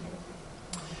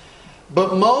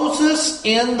 But Moses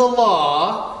in the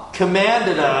law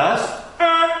commanded us,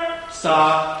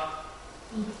 stop.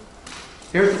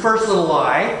 Here's the first little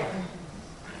lie.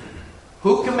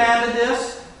 Who commanded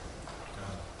this?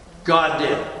 God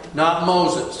did, not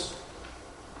Moses.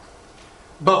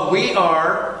 But we're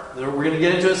going to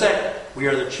get into it in a second, we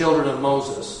are the children of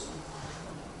Moses.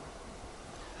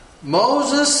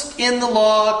 Moses in the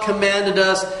law commanded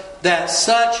us that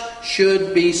such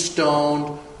should be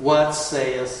stoned. What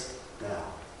sayest thou?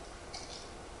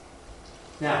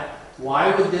 Now,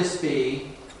 why would this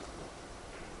be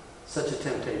such a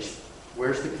temptation?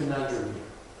 Where's the conundrum here?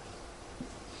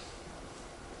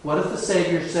 What if the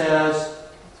Savior says,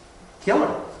 kill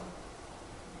her?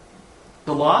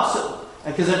 The law says,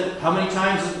 because how many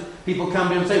times people come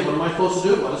to him and say, what am I supposed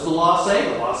to do? What does the law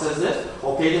say? The law says this.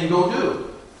 Okay, then go do.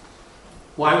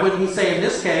 Why wouldn't he say in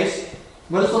this case,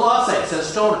 what does the law say? It says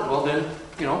stone her. Well then,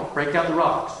 break out the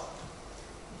rocks.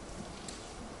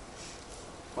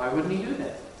 Why wouldn't he do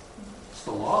that? It's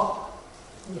the law.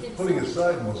 He's putting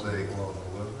aside Mosaic law,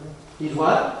 wasn't he? He's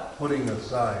what? Putting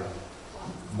aside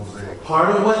Mosaic.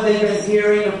 Part of what they've been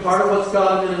hearing and part of what's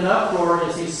got them in an uproar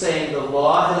is he's saying the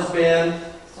law has been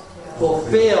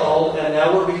fulfilled and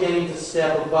now we're beginning to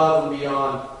step above and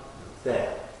beyond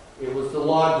that. It was the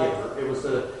lawgiver. It was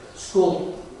the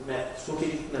schoolmaster.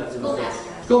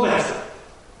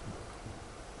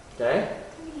 Okay?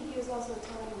 He was also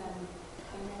telling them,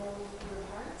 I know your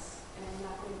hearts, and I'm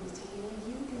not going to be taken in.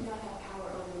 You do not have power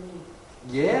over me.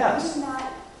 Yes.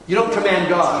 You don't command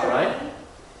God, right?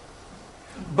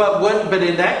 But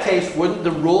in that case, wouldn't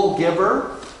the rule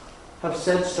giver have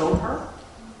said stone her?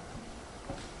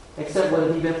 Except what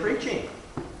had he been preaching?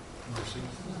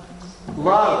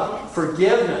 Love,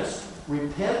 forgiveness,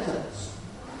 repentance,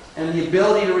 and the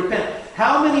ability to repent.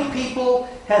 How many people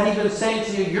had he been saying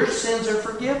to you, your sins are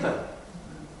forgiven?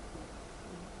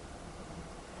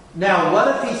 Now, what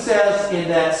if he says in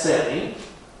that setting,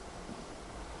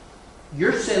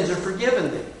 your sins are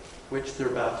forgiven thee, which they're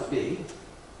about to be.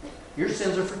 Your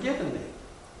sins are forgiven thee.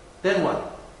 Then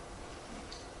what?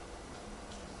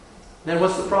 Then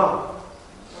what's the problem?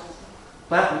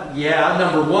 Yeah,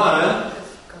 number one,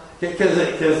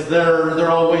 because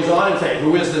they're always on and saying,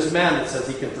 who is this man that says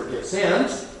he can forgive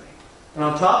sins? And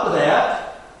on top of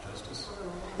that,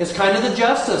 it's kind of the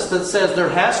justice that says there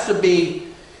has to be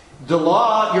the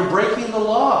law. You're breaking the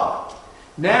law.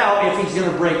 Now, if he's going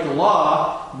to break the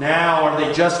law, now are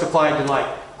they justified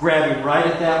to grab him right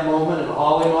at that moment and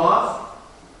haul him off?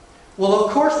 Well,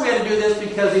 of course we had to do this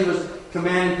because he was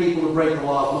commanding people to break the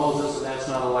law of Moses, and that's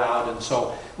not allowed. And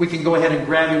so we can go ahead and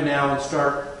grab him now and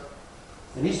start.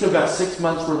 And he's still got 6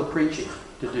 months worth of preaching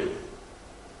to do.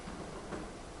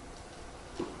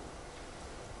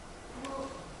 Well,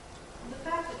 the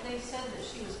fact that they said that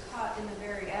she was caught in the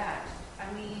very act,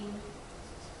 I mean,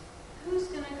 who's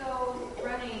going to go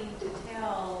running to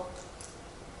tell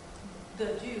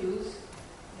the Jews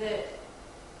that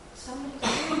somebody's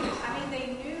doing this? I mean, they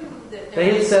knew that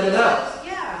they had set it up.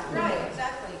 Yeah, right,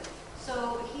 exactly.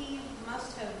 So he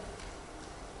must have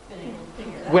been able to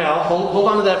figure that out. Well, hold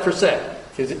on to that for a second.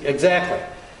 Exactly.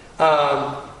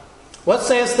 What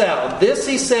sayest thou? This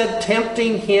he said,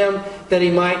 tempting him that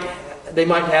they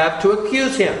might have to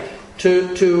accuse him,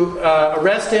 to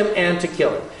arrest him and to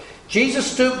kill him. Jesus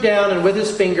stooped down and with his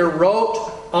finger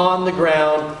wrote on the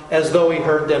ground as though he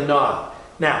heard them not.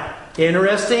 Now,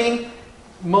 interesting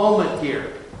moment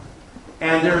here.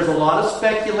 And there's a lot of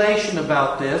speculation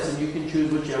about this, and you can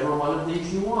choose whichever one of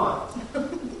these you want.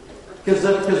 Because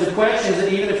the question is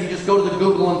that even if you just go to the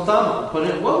Google and thumb and put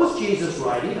in, what was Jesus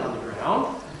writing on the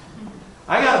ground?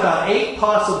 I got about 8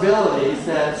 possibilities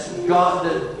that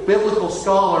biblical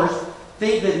scholars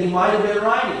think that he might have been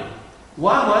writing.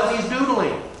 One was he's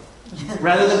doodling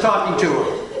rather than talking to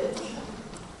him.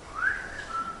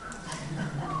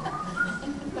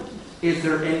 Is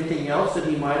there anything else that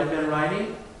he might have been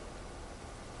writing?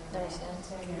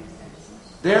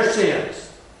 Their sins.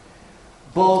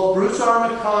 Both Bruce R.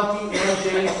 McConkie and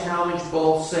James Talmage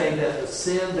both say that the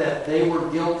sin that they were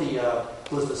guilty of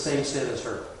was the same sin as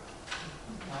her.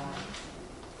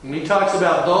 When he talks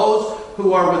about those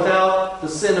who are without the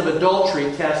sin of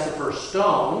adultery, cast the first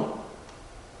stone.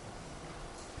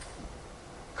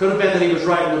 Could have been that he was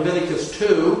writing Leviticus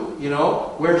 2,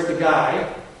 where's the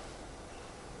guy?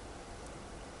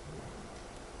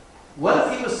 What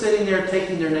if he was sitting there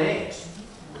taking their names?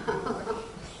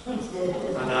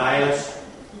 Ananias.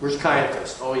 Where's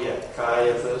Caiaphas? Oh yeah,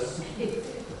 Caiaphas.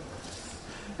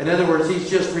 In other words, he's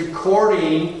just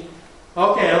recording.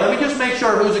 Okay, let me just make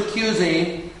sure who's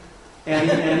accusing,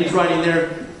 and he's writing there,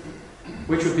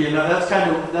 which would be enough.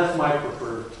 That's my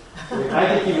preferred. I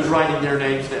think he was writing their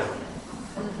names down.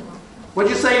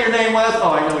 What'd you say your name was?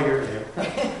 Oh, I know your name.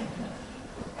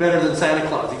 Better than Santa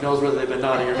Claus. He knows whether they've been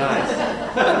naughty or nice.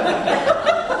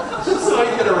 So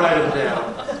he's going to write them down.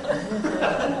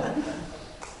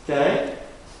 Okay?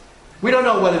 We don't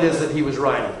know what it is that he was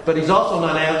writing, but he's also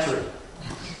not answering.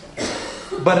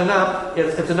 But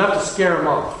it's enough to scare him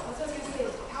off. I was going to say,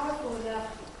 it's powerful enough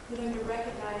for them to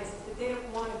recognize that they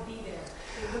don't want to be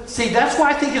there. See, that's why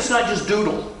I think it's not just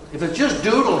doodle. If it's just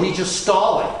doodle, he's just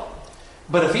stalling.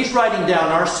 But if he's writing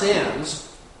down our sins,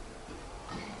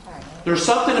 there's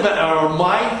something about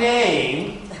my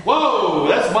name. Whoa,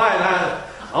 that's mine.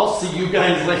 I'll see you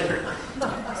guys later.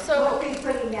 So what are you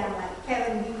putting down, like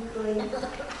Kevin Euclid?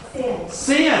 Sin.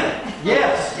 Sin,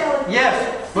 yes.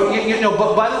 But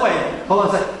but by the way, hold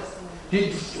on a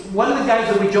second. One of the guys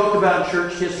that we joke about in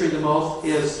church history the most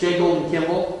is J. Golden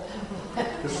Kimball,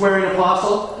 the swearing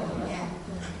apostle.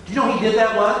 Do you know he did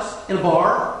that once in a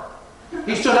bar?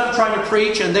 He stood up trying to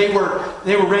preach, and they were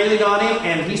railing on him,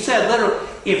 and he said, literally,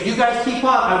 if you guys keep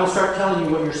on, I will start telling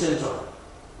you what your sins are.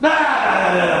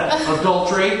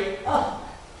 Adultery.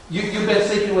 You've been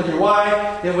sleeping with your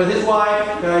wife, and with his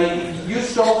wife, you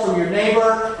stole from your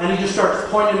neighbor, and he just starts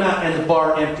pointing them out, and the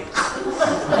bar empty.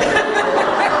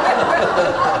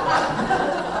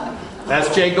 That's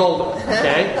Jay Golden,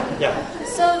 okay? Yeah.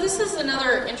 So this is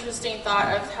another interesting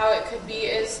thought of how it could be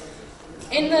is,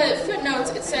 in the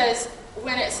footnotes it says,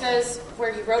 when it says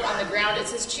where he wrote on the ground, it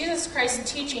says Jesus Christ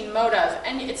teaching mode of,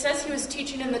 and it says he was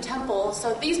teaching in the temple,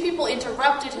 so these people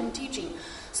interrupted him teaching.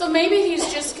 So maybe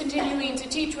he's just continuing to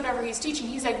teach whatever he's teaching.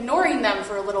 He's ignoring them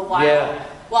for a little while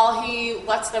while he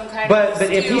lets them kind of. But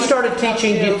if he started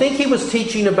teaching, do you think he was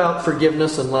teaching about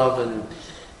forgiveness and love? And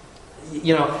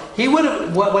he would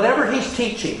have, whatever he's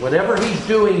teaching, whatever he's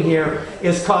doing here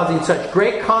is causing such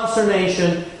great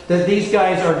consternation that these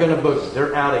guys are going to boogie.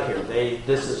 They're out of here.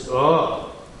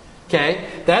 Okay.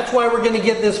 That's why we're going to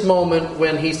get this moment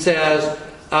when he says.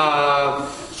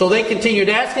 So they continued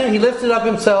asking him. He lifted up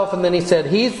himself, and then he said,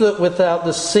 he's without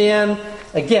the sin.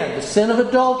 Again, the sin of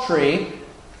adultery.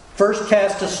 First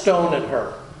cast a stone at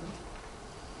her.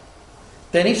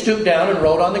 Then he stooped down and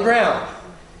wrote on the ground.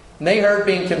 And they heard,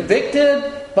 being convicted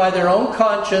by their own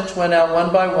conscience, went out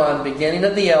one by one, beginning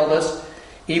at the eldest,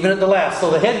 even at the last. So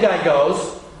the head guy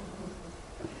goes,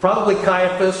 probably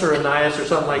Caiaphas or Ananias or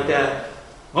something like that.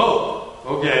 Oh,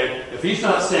 okay. If he's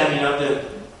not standing up, then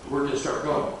we're going to start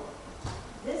going.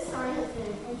 This story has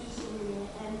been interesting to me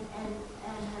and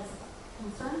has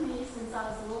concerned me since I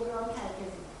was a little girl in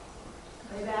catechism.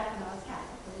 Way back when I was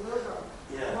Catholic, a little girl.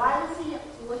 Yeah. Why was he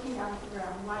looking down at the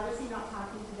ground? Why was he not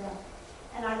talking to them?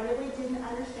 And I really didn't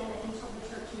understand it until the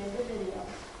church made the video.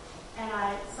 And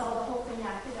I saw the whole thing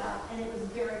acted out, and it was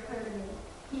very clear to me.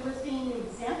 He was being an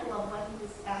example of what he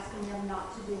was asking them not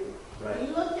to do. Right.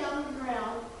 He looked down at the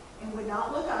ground and would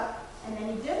not look up. And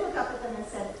then he did look up at them and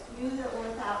said, you that were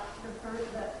without the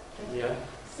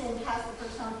sin cast the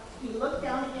first stone. He looked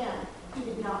down again. He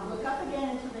did not look up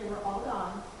again until they were all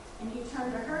gone. And he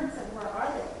turned to her and said, where are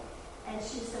they? And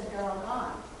she said, they're all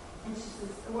gone. And she says,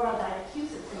 where are thy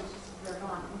accusers? And she said, they're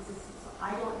gone. And he says, so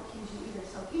I don't accuse you either.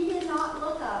 So he did not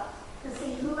look up to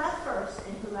see who left first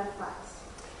and who left last.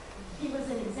 He was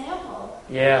an example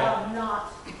of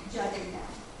not judging them,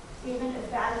 even as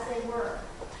bad as they were.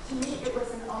 To me, it was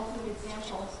an ultimate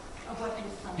example of what he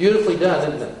was trying to do. Beautifully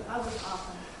done, isn't it? That was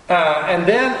awesome.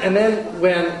 And then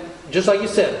when, just like you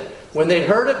said, when they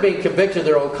heard it, being convicted of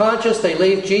their own conscience, they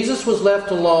leave. Jesus was left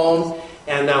alone.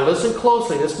 And now listen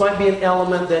closely. This might be an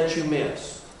element that you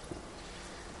miss.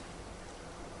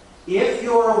 If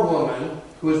you're a woman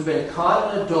who has been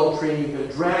caught in adultery, and you've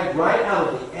been dragged right out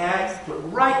of the act, put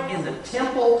right in the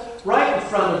temple, right in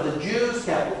front of the Jews,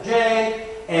 capital J,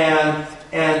 and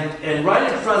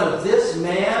right in front of this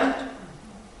man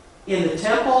in the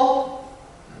temple,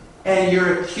 and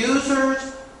your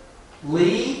accusers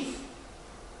leave.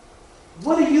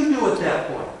 What do you do at that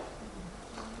point?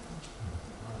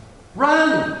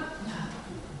 Run!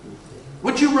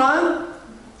 Would you run?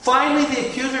 Finally, the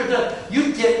accuser does.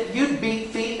 You'd beat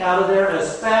feet out of there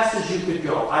as fast as you could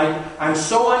go. I'm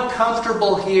so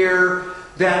uncomfortable here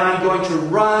that I'm going to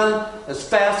run as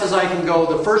fast as I can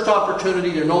go. The first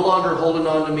opportunity, they're no longer holding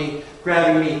on to me,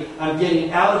 grabbing me. I'm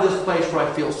getting out of this place where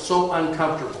I feel so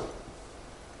uncomfortable.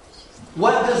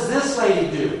 What does this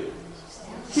lady do?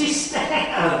 She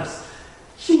stands.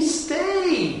 She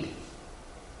stayed.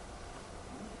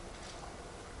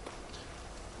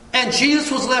 And Jesus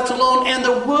was left alone, and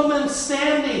the woman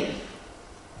standing.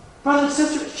 Brothers and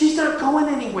sisters, she's not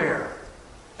going anywhere.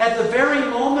 At the very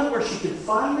moment where she could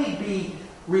finally be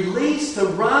released to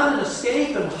run and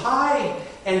escape and hide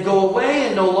and go away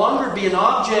and no longer be an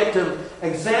object of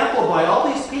example by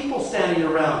all these people standing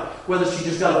around, whether she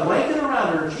just got a blanket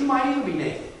around her or she might even be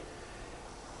naked.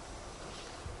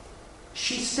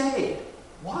 She stayed.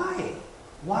 Why?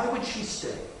 Why would she stay?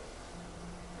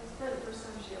 It's probably the first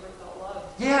time she ever felt love.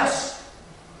 Yes.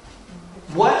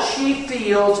 What she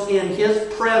feels in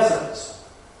his presence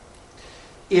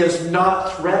is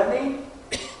not threatening.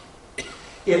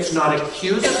 It's not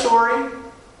accusatory.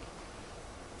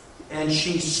 And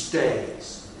she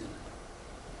stays.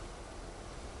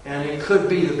 And it could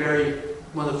be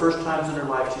one of the first times in her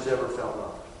life she's ever felt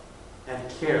loved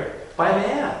and cared by a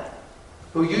man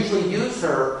who usually used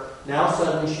her. Now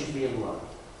suddenly she's being loved.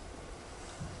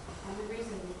 And the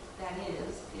reason that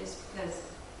is because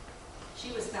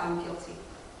she was found guilty.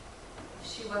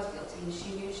 She was guilty, and she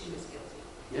knew she was guilty.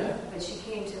 Yeah. But she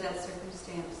came to that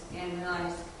circumstance and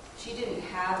realized she didn't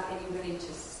have anybody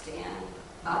to stand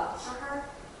up for her,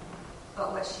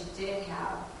 but what she did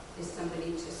have is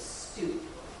somebody to stoop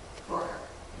for her.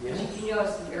 Yeah. You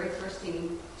notice the very first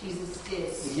thing Jesus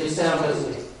did. He gets down,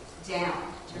 doesn't he?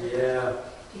 Down to her. Yeah.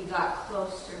 He got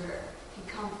close to her. He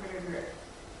comforted her.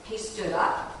 He stood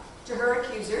up to her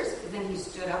accusers, and then he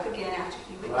stood up again after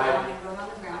he went down and wrote on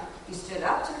the ground. He stood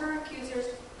up to her accusers,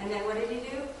 and then what did he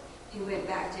do? He went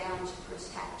back down to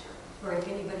protect her, or if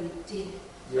anybody did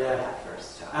that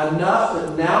first time. Enough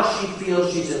that now she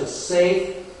feels she's in a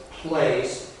safe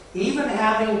place, even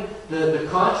having the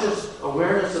conscious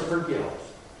awareness of her guilt,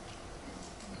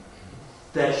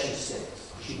 that she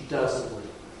stays. She doesn't leave.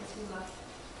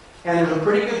 And there's a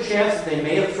pretty good chance that they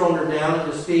may have thrown her down at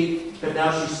his feet, but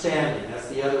now she's standing. That's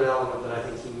the other element that I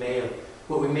think he may have.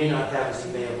 What we may not have is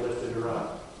he may have lifted her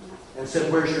up and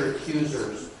said, "Where's your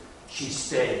accusers?" She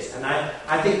stays. And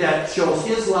I think that shows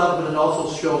his love, but it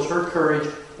also shows her courage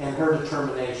and her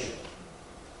determination.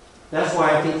 That's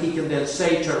why I think he can then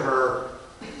say to her,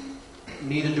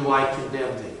 "Neither do I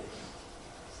condemn thee."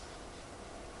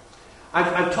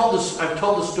 I've told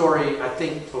the story, I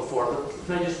think, before, but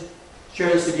can I just share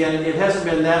this again? It hasn't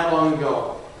been that long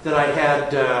ago that I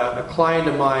had a client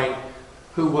of mine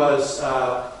who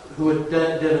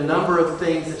did a number of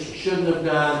things that she shouldn't have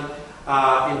done.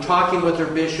 In talking with her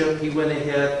bishop, he went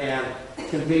ahead and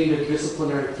convened a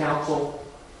disciplinary council.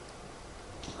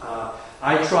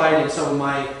 I tried in some of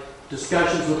my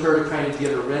discussions with her to kind of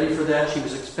get her ready for that. She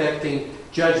was expecting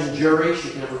judge and jury.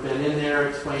 She'd never been in there.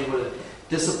 Explained what a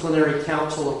disciplinary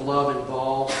council of love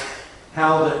involved,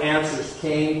 how the answers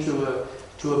came to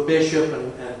a bishop,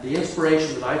 and the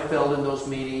inspiration that I felt in those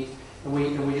meetings. And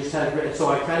we just had a great. So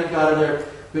I kind of got her there,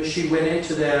 but she went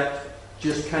into that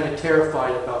just kind of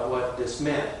terrified about what this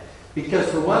meant. Because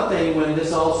for one thing, when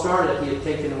this all started, he had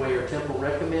taken away her temple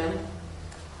recommend,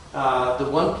 the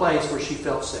one place where she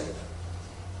felt safe.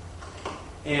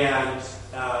 And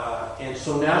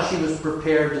so now she was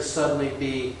prepared to suddenly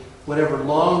be whatever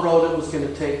long road it was going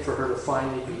to take for her to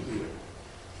finally be healed.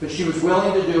 But she was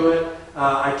willing to do it.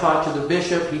 I talked to the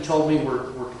bishop. He told me we're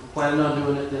planning on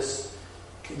doing it this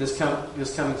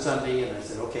coming Sunday. And I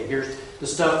said, okay, here's the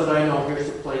stuff that I know. Here's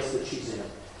the place that she's in.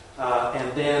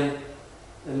 And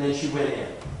then she went in.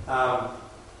 I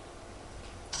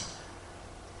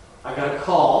got a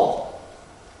call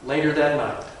later that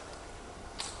night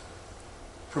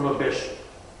from a bishop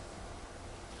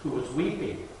who was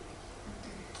weeping.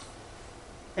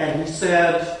 And he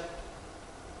said,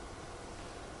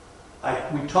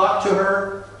 we talked to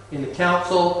her in the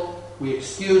council, we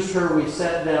excused her, we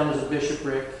sat down as a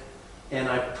bishopric, and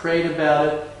I prayed about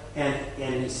it,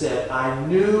 and he said, I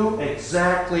knew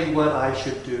exactly what I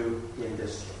should do in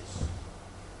this case.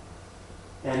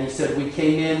 And he said, we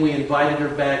came in, we invited her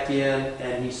back in,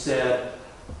 and he said,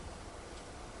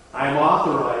 I'm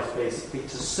authorized, basically,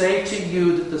 to say to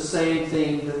you that the same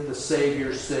thing that the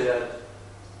Savior said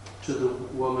to the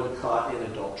woman caught in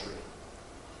adultery.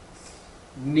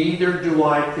 Neither do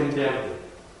I condemn thee.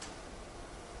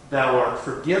 Thou art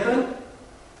forgiven.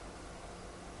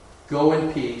 Go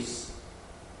in peace.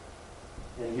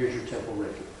 And here's your temple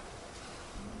record.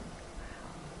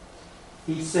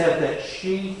 He said that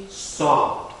she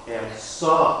sobbed and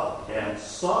sobbed and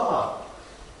sobbed.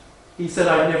 He said,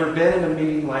 I've never been in a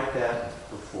meeting like that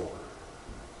before.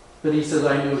 But he says,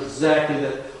 I knew exactly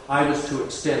that I was to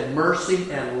extend mercy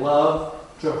and love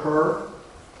to her,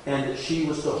 and that she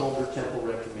was to hold her temple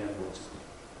recommendments.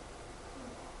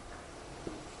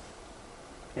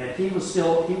 And he was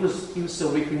still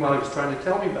weeping while he was trying to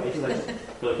tell me about it. He's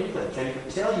like, Brother Hinckley, I can't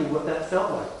even tell you what that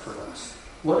felt like for us.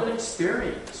 What an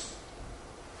experience.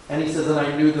 And he says, and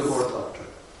I knew the Lord loved her.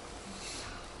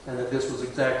 And that this was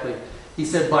exactly, he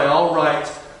said, by all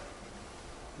rights,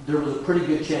 there was a pretty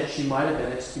good chance she might have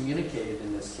been excommunicated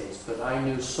in this case. But I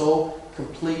knew so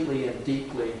completely and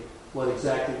deeply what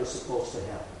exactly was supposed to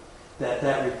happen.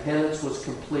 That repentance was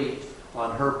complete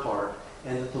on her part,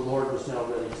 and that the Lord was now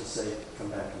ready to say, come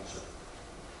back and serve.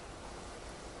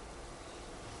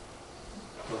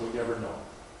 But we never know.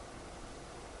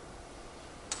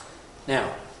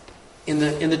 Now, in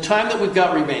the time that we've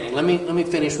got remaining, let me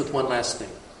finish with one last thing.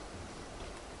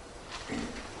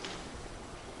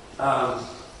 Part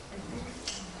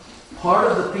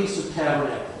of the Feast of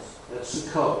Tabernacles at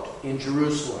Sukkot in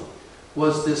Jerusalem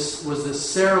was this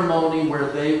ceremony where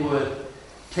they would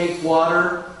take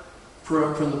water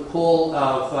from the pool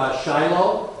of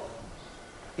Shiloh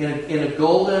in a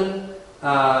golden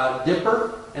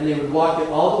dipper, and they would walk it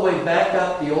all the way back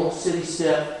up the old city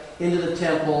step into the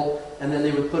temple, and then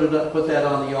they would put that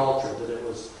on the altar.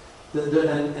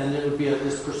 And it would be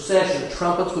this procession.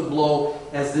 Trumpets would blow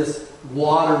as this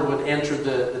water would enter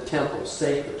the temple,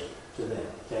 sacred to them.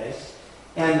 Okay,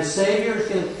 and the Savior is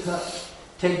going to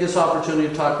take this opportunity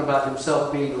to talk about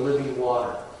himself being the living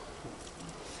water.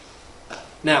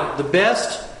 Now, the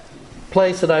best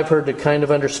place that I've heard to kind of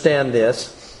understand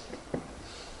this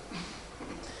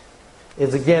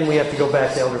is, again, we have to go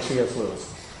back to Elder C.S. Lewis.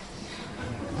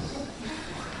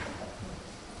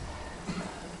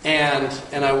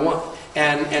 And I want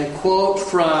and quote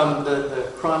from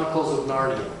the Chronicles of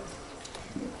Narnia.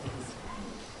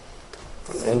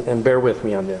 And bear with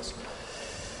me on this.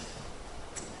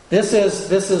 This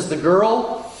is the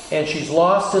girl, and she's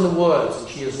lost in the woods. And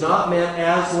she has not met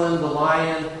Aslan the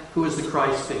lion, who is the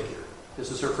Christ figure.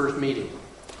 This is her first meeting.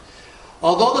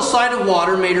 Although the sight of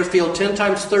water made her feel 10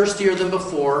 times thirstier than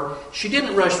before, she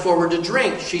didn't rush forward to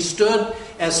drink. She stood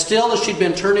as still as she'd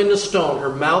been turned into stone, her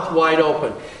mouth wide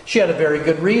open. She had a very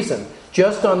good reason.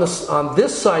 Just on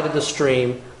this side of the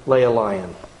stream lay a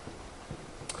lion.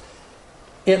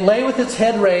 It lay with its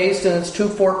head raised and its two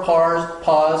forked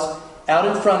paws out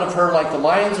in front of her like the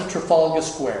lions of Trafalgar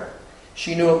Square.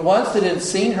 She knew at once that it had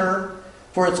seen her,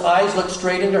 for its eyes looked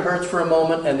straight into hers for a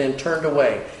moment and then turned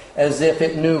away, as if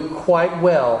it knew quite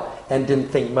well and didn't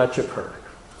think much of her.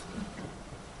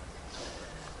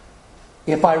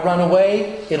 If I run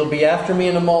away, it'll be after me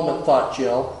in a moment, thought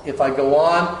Jill. If I go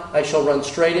on, I shall run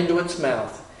straight into its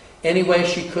mouth. Anyway,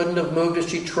 she couldn't have moved if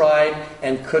she tried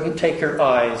and couldn't take her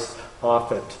eyes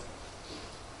off it.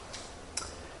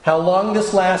 How long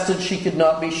this lasted, she could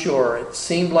not be sure. It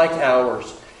seemed like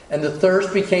hours. And the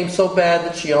thirst became so bad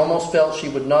that she almost felt she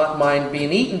would not mind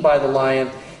being eaten by the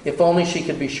lion if only she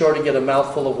could be sure to get a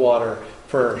mouthful of water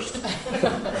first.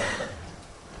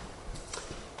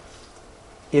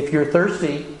 If you're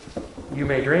thirsty, you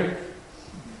may drink.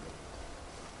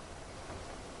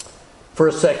 For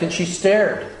a second she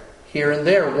stared, here and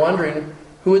there, wondering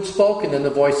who had spoken. Then the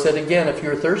voice said again, if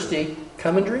you're thirsty,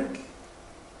 come and drink.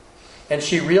 And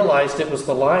she realized it was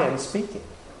the lion speaking.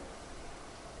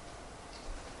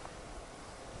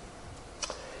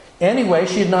 Anyway,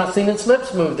 she had not seen its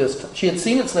lips move this time. She had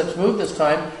seen its lips move this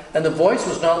time, and the voice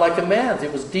was not like a man's.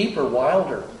 It was deeper,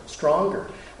 wilder, stronger.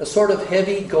 A sort of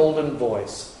heavy, golden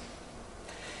voice.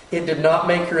 It did not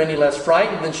make her any less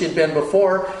frightened than she had been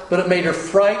before, but it made her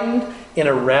frightened in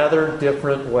a rather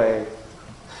different way.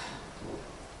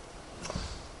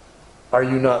 Are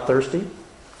you not thirsty?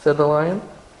 Said the lion.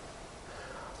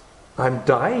 I'm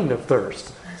dying of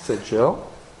thirst, said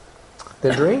Jill.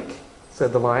 Then drink,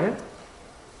 said the lion.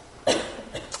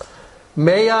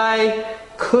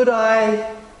 Could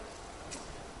I?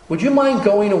 Would you mind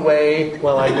going away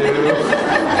while I do?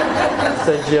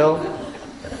 Said Jill.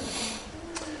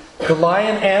 The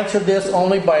lion answered this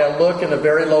only by a look and a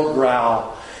very low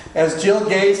growl. As Jill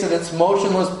gazed at its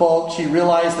motionless bulk, she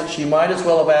realized that she might as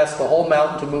well have asked the whole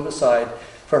mountain to move aside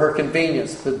for her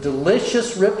convenience. The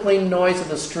delicious rippling noise of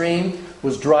the stream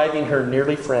was driving her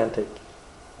nearly frantic.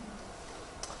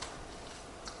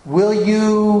 "Will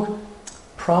you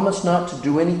promise not to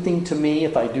do anything to me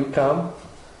if I do come?"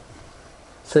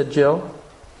 said Jill.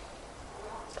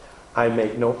 "I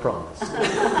make no promise,"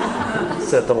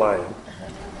 said the lion.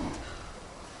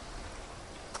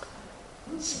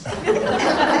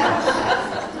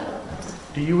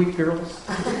 "Do you eat girls?"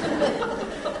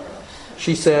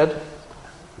 she said.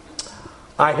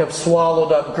 "I have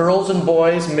swallowed up girls and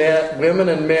boys, men, women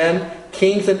and men,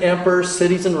 kings and emperors,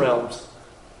 cities and realms,"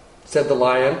 said the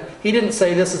lion. He didn't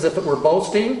say this as if it were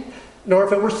boasting, nor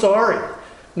if it were sorry,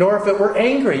 nor if it were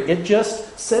angry. It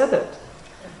just said it.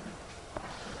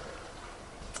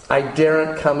 "I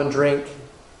daren't come and drink,"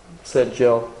 said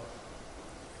Jill.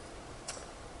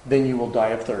 "Then you will die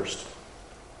of thirst,"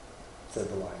 said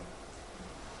the lion.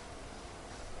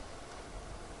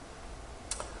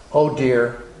 "Oh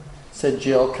dear," said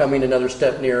Jill, coming another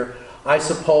step nearer. "I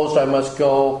suppose I must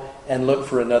go and look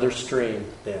for another stream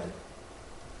then."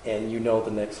 And you know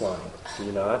the next line, do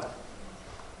you not?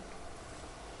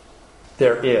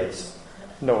 There is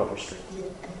no other stream.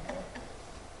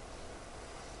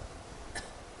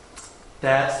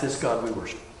 That's this God we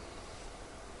worship.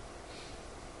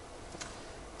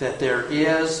 That there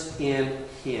is in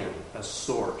Him a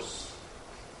source.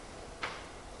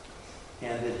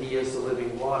 And that He is the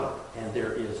living water. And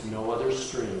there is no other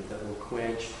stream that will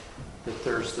quench the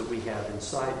thirst that we have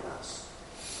inside us.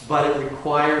 But it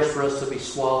requires for us to be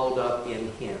swallowed up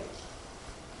in Him.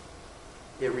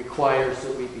 It requires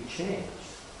that we be changed.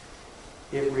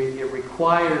 It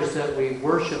requires that we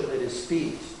worship at His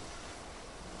feet.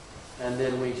 And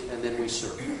then we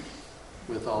serve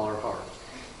with all our heart.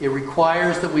 It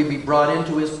requires that we be brought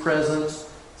into His presence,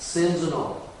 sins and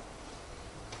all.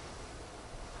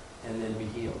 And then be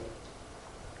healed.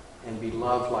 And be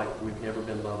loved like we've never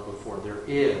been loved before. There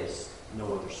is no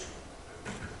other stream.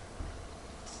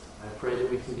 I pray that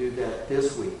we can do that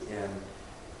this week and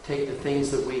take the things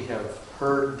that we have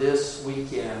heard this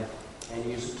weekend and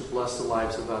use it to bless the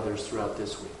lives of others throughout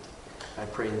this week. I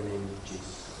pray in the name of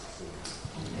Jesus.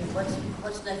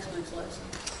 What's next week's lesson?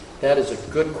 That is a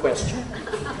good question.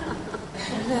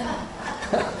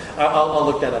 I'll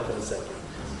look that up in a second.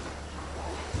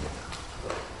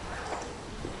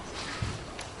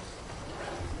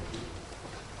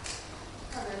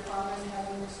 Heavenly Father in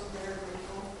heaven, we're so very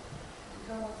grateful. We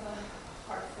come with a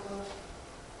heart full of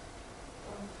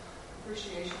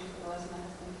appreciation for the lesson that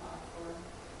has been taught, for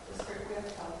this great we have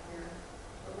taught here,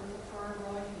 for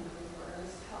Roy Hinkley, for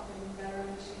us helping better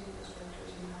understand the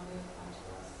scriptures and how they apply to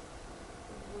us.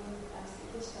 We ask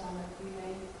at this time that we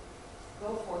may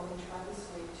go forth and try this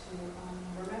week to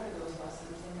remember those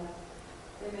lessons and that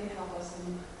they may help us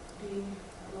in being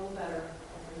a little better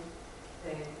every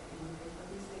day. And we pray for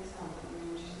these things help in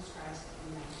the name of Jesus Christ.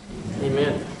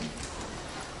 Amen. Amen.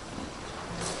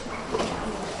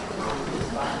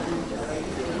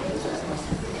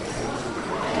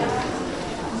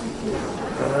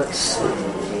 Let's see.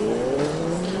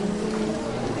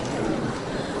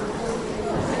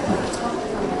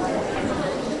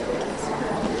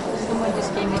 Someone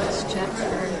just gave me this check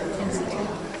for Institute.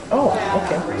 Oh,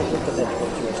 okay.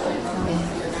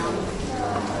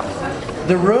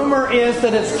 The rumor is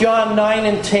that it's John 9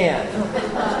 and 10.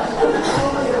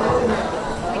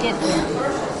 We did.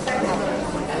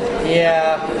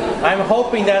 Yeah, I'm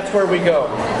hoping that's where we go.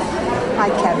 Hi,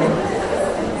 Kevin.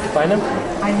 Find him?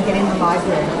 I'm getting the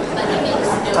library.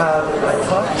 I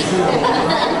talked to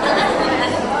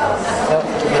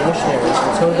the missionaries,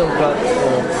 and some of them got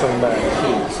some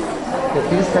keys. If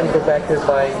you just kind of go back there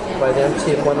by them,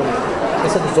 see if one of them. They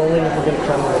said there's only if we're going to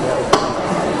come and have a key.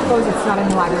 Suppose it's not in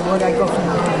the library. Where do I go from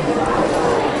there?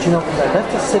 Do you know, I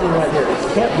left it sitting right here. It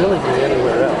can't really be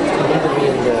anywhere else. You need to be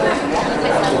in the.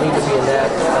 You need to be in that.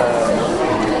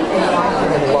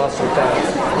 In the lost and found.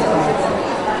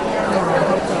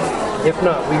 If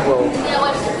not, we will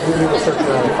search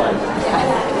around and find it.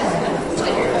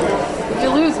 Did you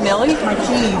lose Millie? My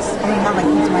keys. I didn't have my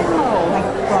keys. My